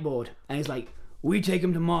this whiteboard, and he's like, we take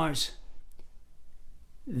them to Mars.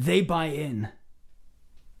 They buy in.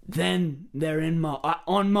 Then they're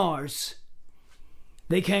on Mars.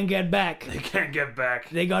 They can't get back.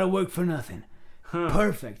 They gotta work for nothing.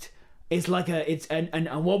 Perfect. It's like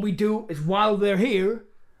and what we do is, while they're here,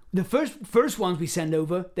 the first ones we send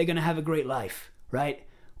over, they're gonna have a great life, right?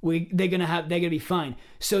 They're gonna be fine.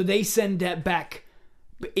 So they send that back.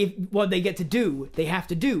 If what they have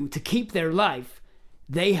to do to keep their life,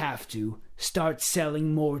 they have to start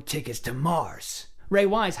selling more tickets to Mars. Ray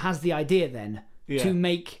Wise has the idea then to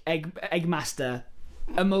make Eggmaster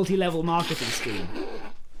a multi-level marketing scheme.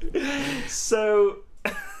 So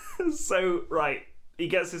right, he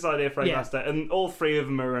gets this idea for Eggmaster, and all three of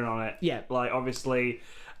them are in on it. Yeah, like obviously,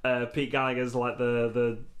 Pete Gallagher's like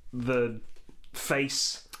the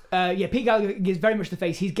face. Pete Gallagher is very much the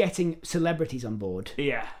face. He's getting celebrities on board.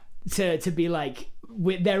 Yeah, to be like,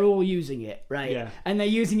 they're all using it, right? Yeah, and they're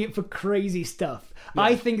using it for crazy stuff. Yeah.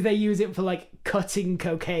 I think they use it for like cutting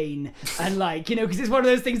cocaine and like, you know, because it's one of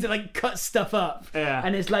those things that like cuts stuff up. Yeah,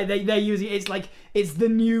 and it's like they're using it. It's like it's the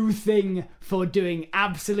new thing for doing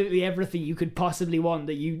absolutely everything you could possibly want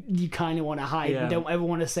that you kind of want to hide and don't ever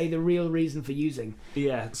want to say the real reason for using.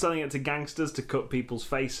 Yeah, selling it to gangsters to cut people's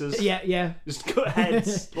faces. Yeah. Just cut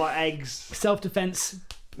heads like eggs. Self-defense.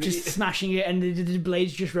 Just smashing it and the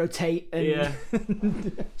blades just rotate.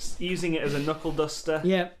 And... using it as a knuckle duster.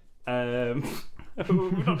 Yeah.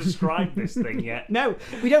 We've not described this thing yet. No,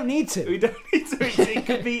 we don't need to. We don't need to.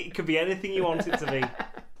 It could be anything you want it to be.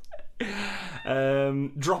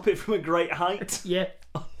 Drop it from a great height. Yeah.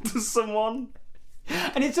 Onto someone.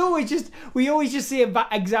 And it's always just we always just see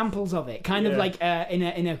examples of it, kind of like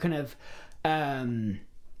in a kind of in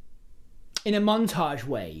a montage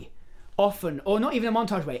way. Often, or not even a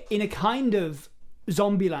montage way, in a kind of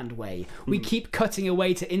Zombieland way, we keep cutting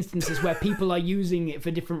away to instances where people are using it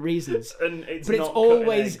for different reasons, and it's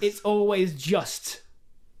always just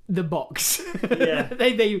the box. Yeah,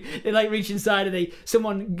 they like reach inside and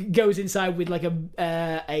someone goes inside with like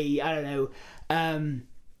I don't know,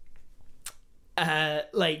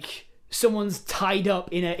 like. Someone's tied up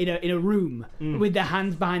in a room with their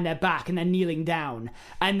hands behind their back and they're kneeling down,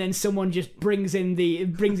 and then someone just brings in the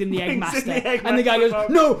Eggmaster, and the guy goes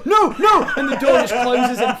no, and the door just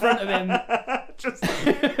closes in front of him.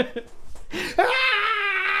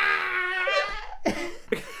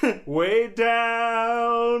 Way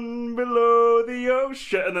down below the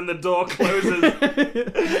ocean, and then the door closes,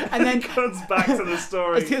 and then comes back to the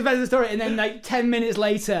story. It comes back to the story, and then like 10 minutes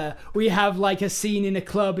later, we have like a scene in a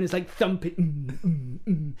club, and it's like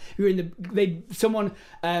thumping. You're in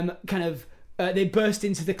they burst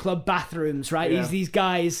into the club bathrooms, right? Yeah. These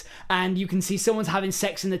guys, and you can see someone's having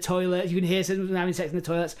sex in the toilet. You can hear someone having sex in the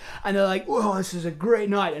toilets, and they're like, "Whoa, this is a great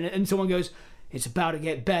night!" And someone goes, "It's about to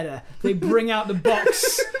get better." They bring out the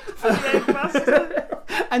box.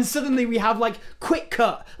 And suddenly we have like quick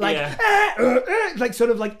cut, like like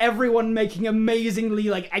sort of like everyone making amazingly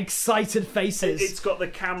like excited faces. It's got the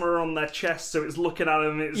camera on their chest, so it's looking at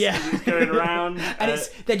them. It's going around, and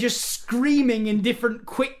they're just screaming in different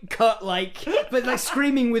quick cut, but like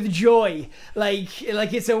screaming with joy, like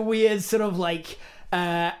it's a weird sort of like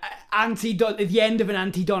at the end of an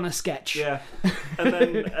anti-Donna sketch. Yeah,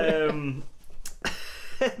 and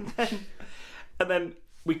then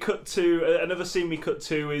we cut to another scene. We cut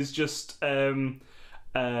to is just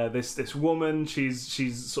this woman.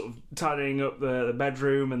 She's sort of tidying up the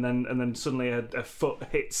bedroom, and then suddenly a foot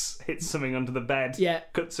hits something under the bed. Yeah.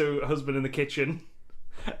 Cut to a husband in the kitchen.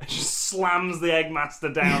 She slams the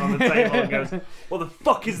Eggmaster down on the table and goes, "What the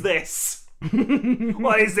fuck is this?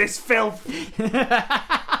 What is this filth?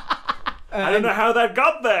 I don't know how that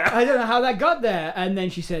got there." And then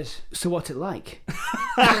she says, "So what's it like?"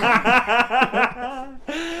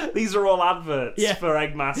 These are all adverts for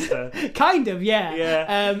Eggmaster. Kind of,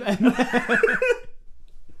 yeah.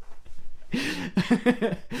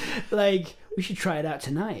 Like, we should try it out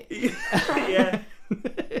tonight. Yeah.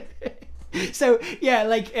 So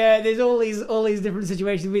there's all these different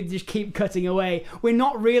situations. We just keep cutting away. We're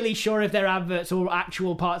not really sure if they're adverts or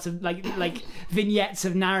actual parts of like vignettes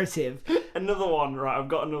of narrative. Another one, right? I've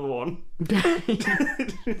got another one.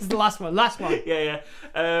 It's the last one. Yeah.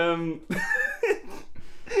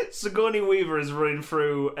 Sigourney Weaver is running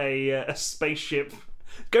through a spaceship.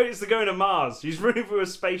 They're going to Mars. She's running through a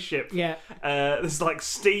spaceship. Yeah. There's like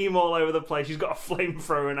steam all over the place. She's got a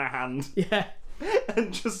flamethrower in her hand. Yeah.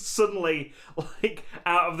 And just suddenly, like,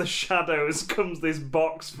 out of the shadows comes this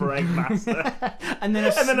box for Eggmaster. and then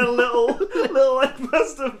a little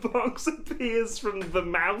Eggmaster box appears from the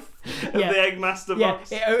mouth of the Eggmaster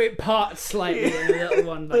box. It parts slightly and the little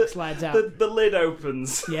one slides out. The lid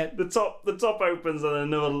opens. Yeah. The top opens and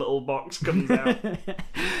another little box comes out.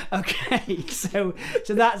 Okay, so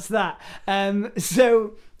that's that. I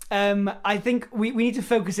think we need to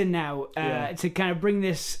focus in now to kind of bring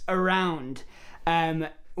this around.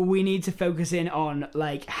 We need to focus in on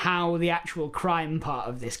like how the actual crime part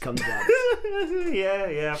of this comes up.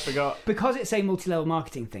 I forgot. Because it's a multi-level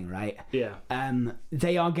marketing thing, right? Yeah.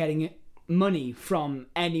 They are getting money from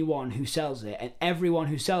anyone who sells it, and everyone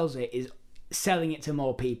who sells it is selling it to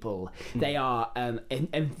more people. They are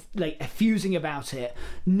like effusing about it.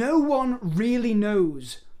 No one really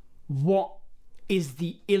knows what is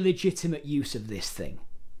the illegitimate use of this thing.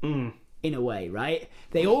 In a way, right?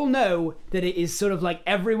 They all know that it is sort of like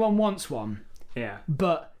everyone wants one. Yeah.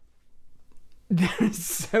 But there are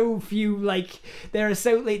so few, like,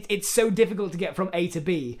 it's so difficult to get from A to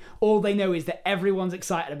B. All they know is that everyone's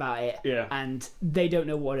excited about it. Yeah. And they don't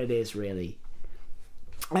know what it is, really.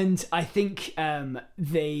 And I think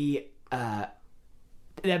there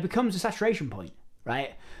becomes a saturation point,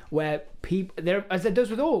 right? Where people, as it does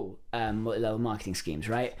with all multi-level marketing schemes,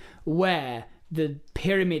 right? Where the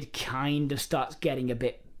pyramid kind of starts getting a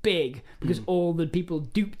bit big because all the people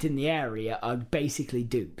duped in the area are basically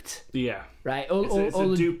duped. Yeah. Right?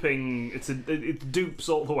 It dupes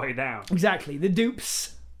all the way down. Exactly. The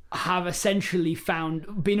dupes have essentially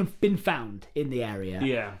been found in the area.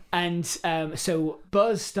 Yeah. And so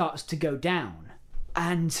buzz starts to go down,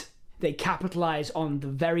 and they capitalize on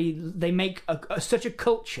they make such a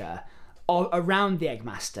culture around the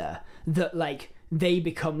Eggmaster that, like, they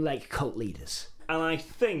become like cult leaders. And I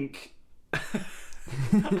think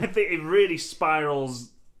it really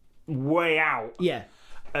spirals way out. Yeah.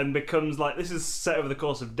 And becomes like, this is set over the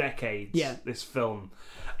course of decades. Yeah. This film,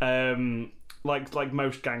 like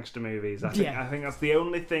most gangster movies. I think that's the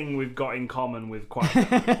only thing we've got in common with quite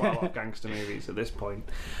a lot of gangster movies at this point.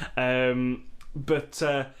 But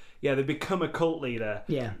they become a cult leader.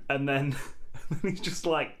 Yeah. And then he's just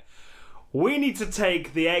like, we need to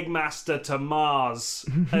take the Eggmaster to Mars.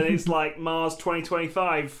 And it's like, Mars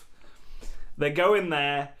 2025. They go in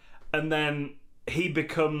there, and then he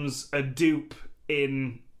becomes a dupe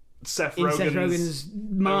in Seth Rogen's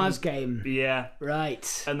Mars game. Yeah.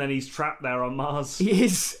 Right. And then he's trapped there on Mars. He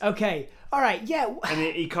is. Okay. All right. Yeah. And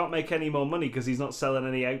he can't make any more money because he's not selling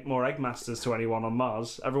any more Eggmasters to anyone on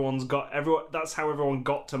Mars. That's how everyone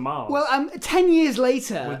got to Mars. Well, 10 years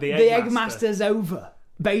later, the Eggmaster's over.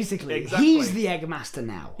 Basically, exactly. He's the Eggmaster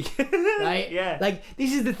now, right? Yeah. Like,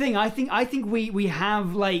 this is the thing. I think we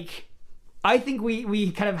have, like, I think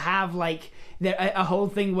we kind of have, like, a whole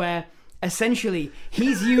thing where essentially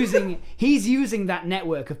he's using that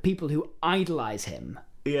network of people who idolize him.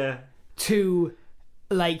 Yeah. To,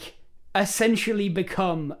 like, essentially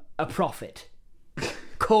become a prophet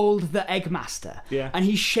called the Eggmaster. Yeah. And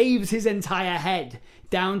he shaves his entire head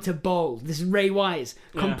down to bald. This is Ray Wise.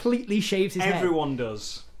 Completely shaves his head. Everyone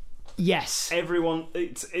does. Yes. Everyone.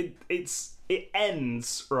 It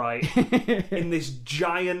ends right in this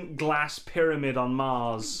giant glass pyramid on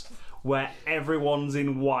Mars where everyone's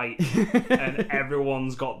in white and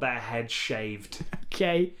everyone's got their head shaved.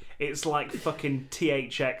 Okay. It's like fucking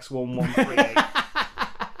THX 1138.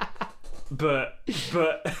 But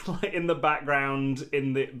like in the background,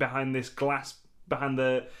 behind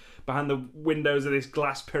the windows of this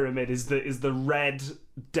glass pyramid is the red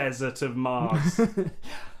desert of Mars.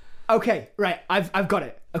 Okay, right. I've got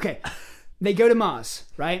it. Okay. They go to Mars,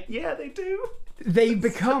 right? Yeah, they do. They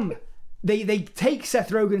become they take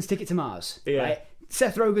Seth Rogen's ticket to Mars, right?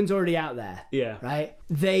 Seth Rogen's already out there. Yeah. Right?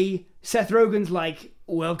 Seth Rogen's like,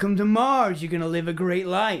 welcome to Mars, you're gonna live a great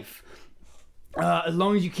life. As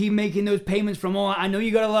long as you keep making those payments from I know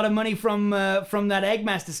you got a lot of money from that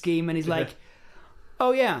Eggmaster scheme. And he's like,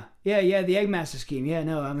 oh yeah, the Eggmaster scheme. Yeah,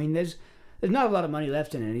 no, I mean there's not a lot of money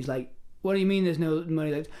left in it. And he's like, what do you mean there's no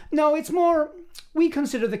money left? No, it's more, we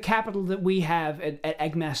consider the capital that we have at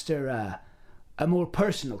Eggmaster a more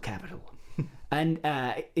personal capital. And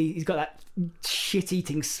he's got that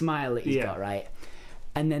shit-eating smile that he's got, right?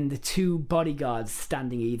 And then the two bodyguards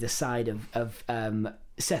standing either side of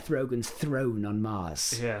Seth Rogen's throne on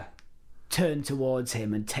Mars turn towards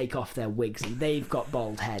him and take off their wigs, and they've got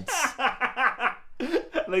bald heads.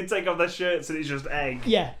 They take off their shirts and it's just egg.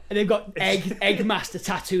 Yeah, and they've got Eggmaster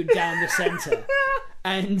tattooed down the centre.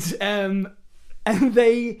 And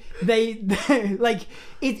they like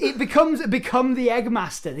it become the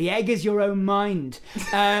Eggmaster. The egg is your own mind.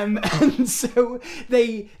 And so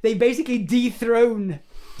they basically dethrone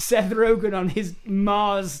Seth Rogen on his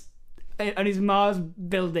Mars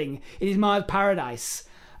building, in his Mars paradise,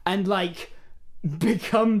 and like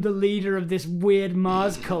become the leader of this weird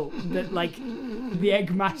Mars cult that like the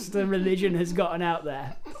Eggmaster religion has gotten out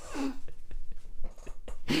there.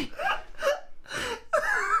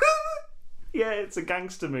 Yeah, it's a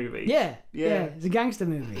gangster movie. Yeah, it's a gangster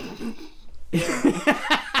movie.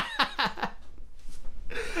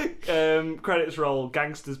 Credits roll,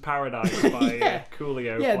 Gangster's Paradise by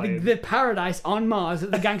Coolio. Yeah, the paradise on Mars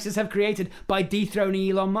that the gangsters have created by dethroning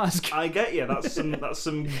Elon Musk. I get you. That's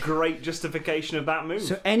some great justification of that move.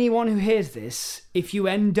 So anyone who hears this, if you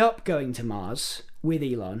end up going to Mars with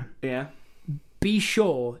Elon, be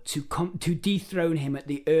sure to dethrone him at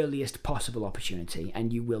the earliest possible opportunity,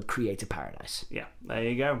 and you will create a paradise. Yeah, there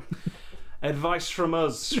you go. Advice from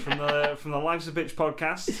us, from the Life's a Pitch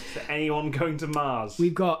podcast to anyone going to Mars.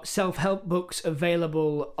 We've got self-help books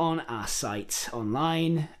available on our site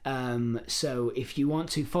online. So if you want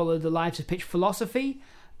to follow the Life's a Pitch philosophy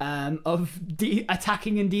of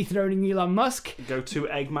attacking and dethroning Elon Musk, go to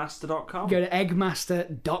eggmaster.com. Go to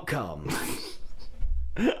eggmaster.com.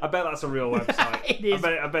 I bet that's a real website. It is.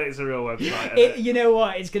 I bet it's a real website. You know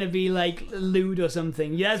what? It's going to be like lewd or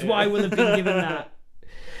something. That's why we'll have been given that.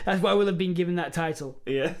 That's why we'll have been given that title.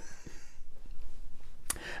 Yeah.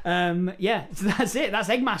 Yeah, so that's it. That's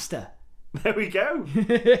Eggmaster. There we go.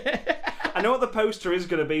 I know what the poster is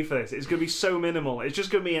going to be for this. It's going to be so minimal. It's just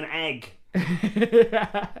going to be an egg.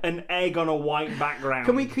 An egg on a white background.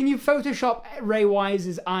 Can you Photoshop Ray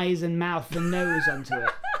Wise's eyes and mouth and nose onto it?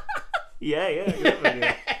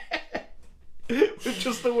 Yeah. With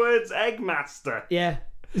just the words Eggmaster. Yeah.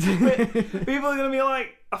 People are going to be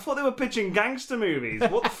like, I thought they were pitching gangster movies.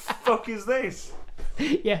 What the fuck is this?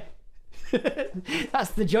 Yeah.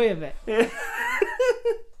 That's the joy of it. Yeah.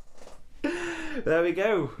 There we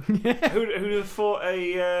go. Who'd have thought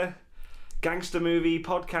a gangster movie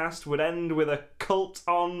podcast would end with a cult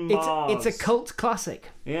on Mars? It's a cult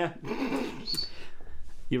classic. Yeah.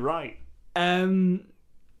 You're right.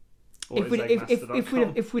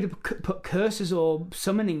 If we'd have put curses or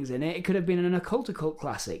summonings in it, it could have been an occult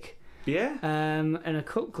classic. Yeah. An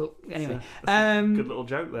occult. Anyway, that's a good little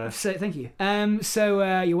joke there. So thank you.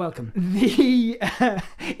 So you're welcome.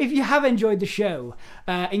 If you have enjoyed the show,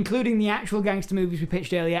 including the actual gangster movies we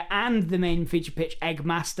pitched earlier and the main feature pitch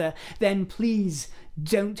Eggmaster, then please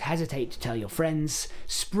don't hesitate to tell your friends.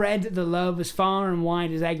 Spread the love as far and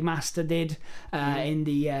wide as Eggmaster did in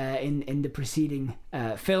the preceding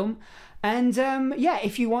film. And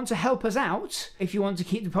if you want to help us out, if you want to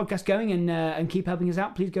keep the podcast going and keep helping us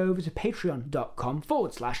out, please go over to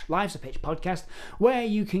patreon.com/Lives a Pitch podcast, where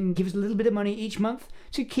you can give us a little bit of money each month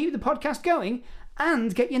to keep the podcast going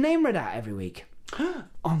and get your name read out every week.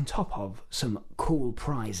 On top of some cool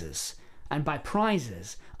prizes. And by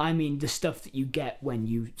prizes, I mean the stuff that you get when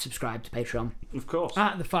you subscribe to Patreon. Of course.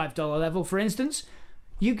 At the $5 level, for instance,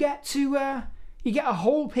 you get to you get a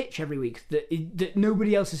whole pitch every week that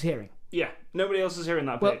nobody else is hearing. Yeah, nobody else is hearing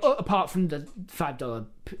that pitch. Well, apart from the $5 apart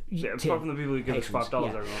from the people who give us $5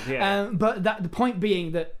 every month. Yeah. But the point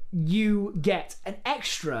being that you get an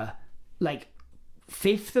extra,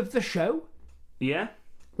 fifth of the show. Yeah.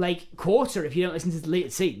 Quarter if you don't listen to the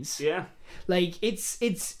deleted scenes. Yeah.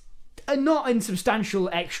 It's a not insubstantial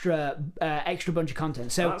extra bunch of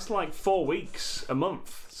content. So that's 4 weeks a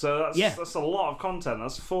month. So that's a lot of content.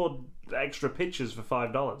 That's 4 extra pictures for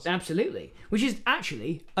 $5. Absolutely. Which is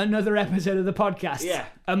actually another episode of the podcast. Yeah.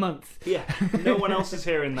 A month. Yeah. No one else is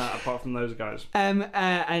hearing that apart from those guys.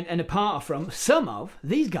 And apart from some of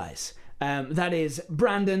these guys. That is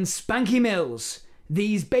Brandon Spanky Mills.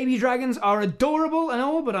 These baby dragons are adorable and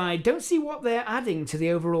all, but I don't see what they're adding to the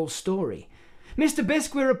overall story. Mr.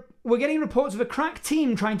 Bisk, we're getting reports of a crack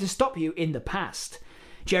team trying to stop you in the past.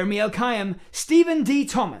 Jeremy L. Kayam, Stephen D.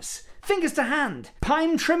 Thomas, Fingers to Hand,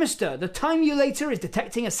 Pime Trimister, the Timulator is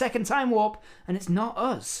detecting a second time warp, and it's not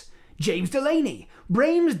us. James Delaney,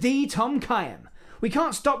 Brames D. Tom Kayam. We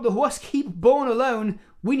can't stop the Husk Heap born alone.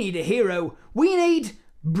 We need a hero. We need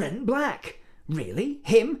Brent Black. Really?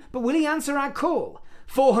 Him? But will he answer our call?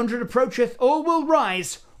 400 approacheth, all will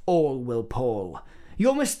rise, all will pall.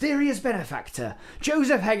 Your mysterious benefactor,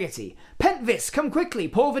 Joseph Hegarty. Pentvis, come quickly.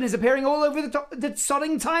 Porvin is appearing all over the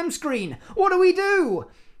sodding time screen. What do we do?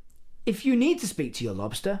 If you need to speak to your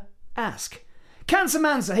lobster, ask. Cancer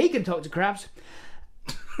Mancer, he can talk to crabs.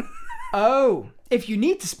 Oh, if you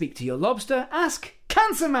need to speak to your lobster, ask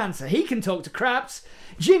Cancer Mancer, he can talk to crabs.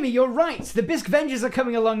 Jimmy, you're right. The Bisque Vengers are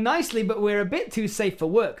coming along nicely, but we're a bit too safe for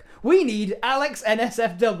work. We need Alex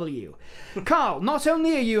NSFW. Carl, not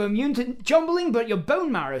only are you immune to jombling, but your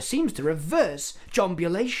bone marrow seems to reverse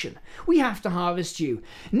jombulation. We have to harvest you.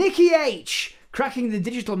 Nikki H. Cracking the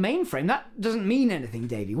digital mainframe, that doesn't mean anything,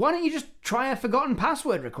 Davey. Why don't you just try a forgotten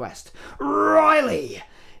password request? Riley!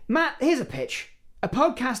 Matt, here's a pitch. A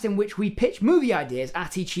podcast in which we pitch movie ideas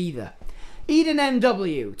at each other. Eden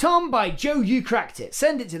MW. Tom, by Joe, you cracked it.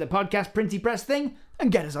 Send it to the podcast printy press thing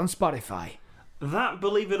and get us on Spotify. That,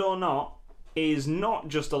 believe it or not, is not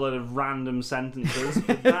just a lot of random sentences,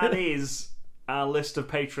 but that is our list of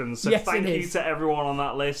patrons. So yes, thank you to everyone on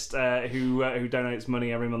that list who donates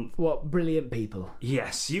money every month. What brilliant people.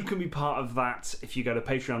 Yes, you can be part of that if you go to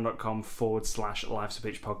patreon.com/Life's a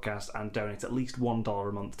Pitch podcast and donate at least $1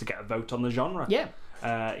 a month to get a vote on the genre. Yeah.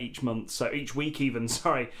 each month, so each week even,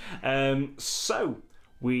 sorry. So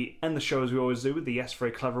we end the show as we always do with the Yes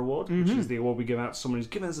Very Clever Award, which is the award we give out to someone who's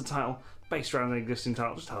given us a title based around an existing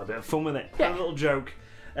title, just have a bit of fun with it, have a little joke.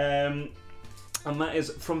 And that is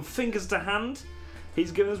from Fingers to Hand.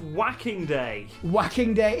 He's given us Whacking Day.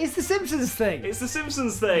 Whacking Day. It's the Simpsons thing. It's the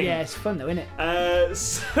Simpsons thing. Yeah, it's fun though, isn't it?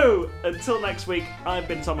 So, until next week, I've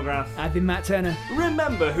been Tom McGrath. I've been Matt Turner.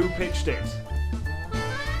 Remember who pitched it.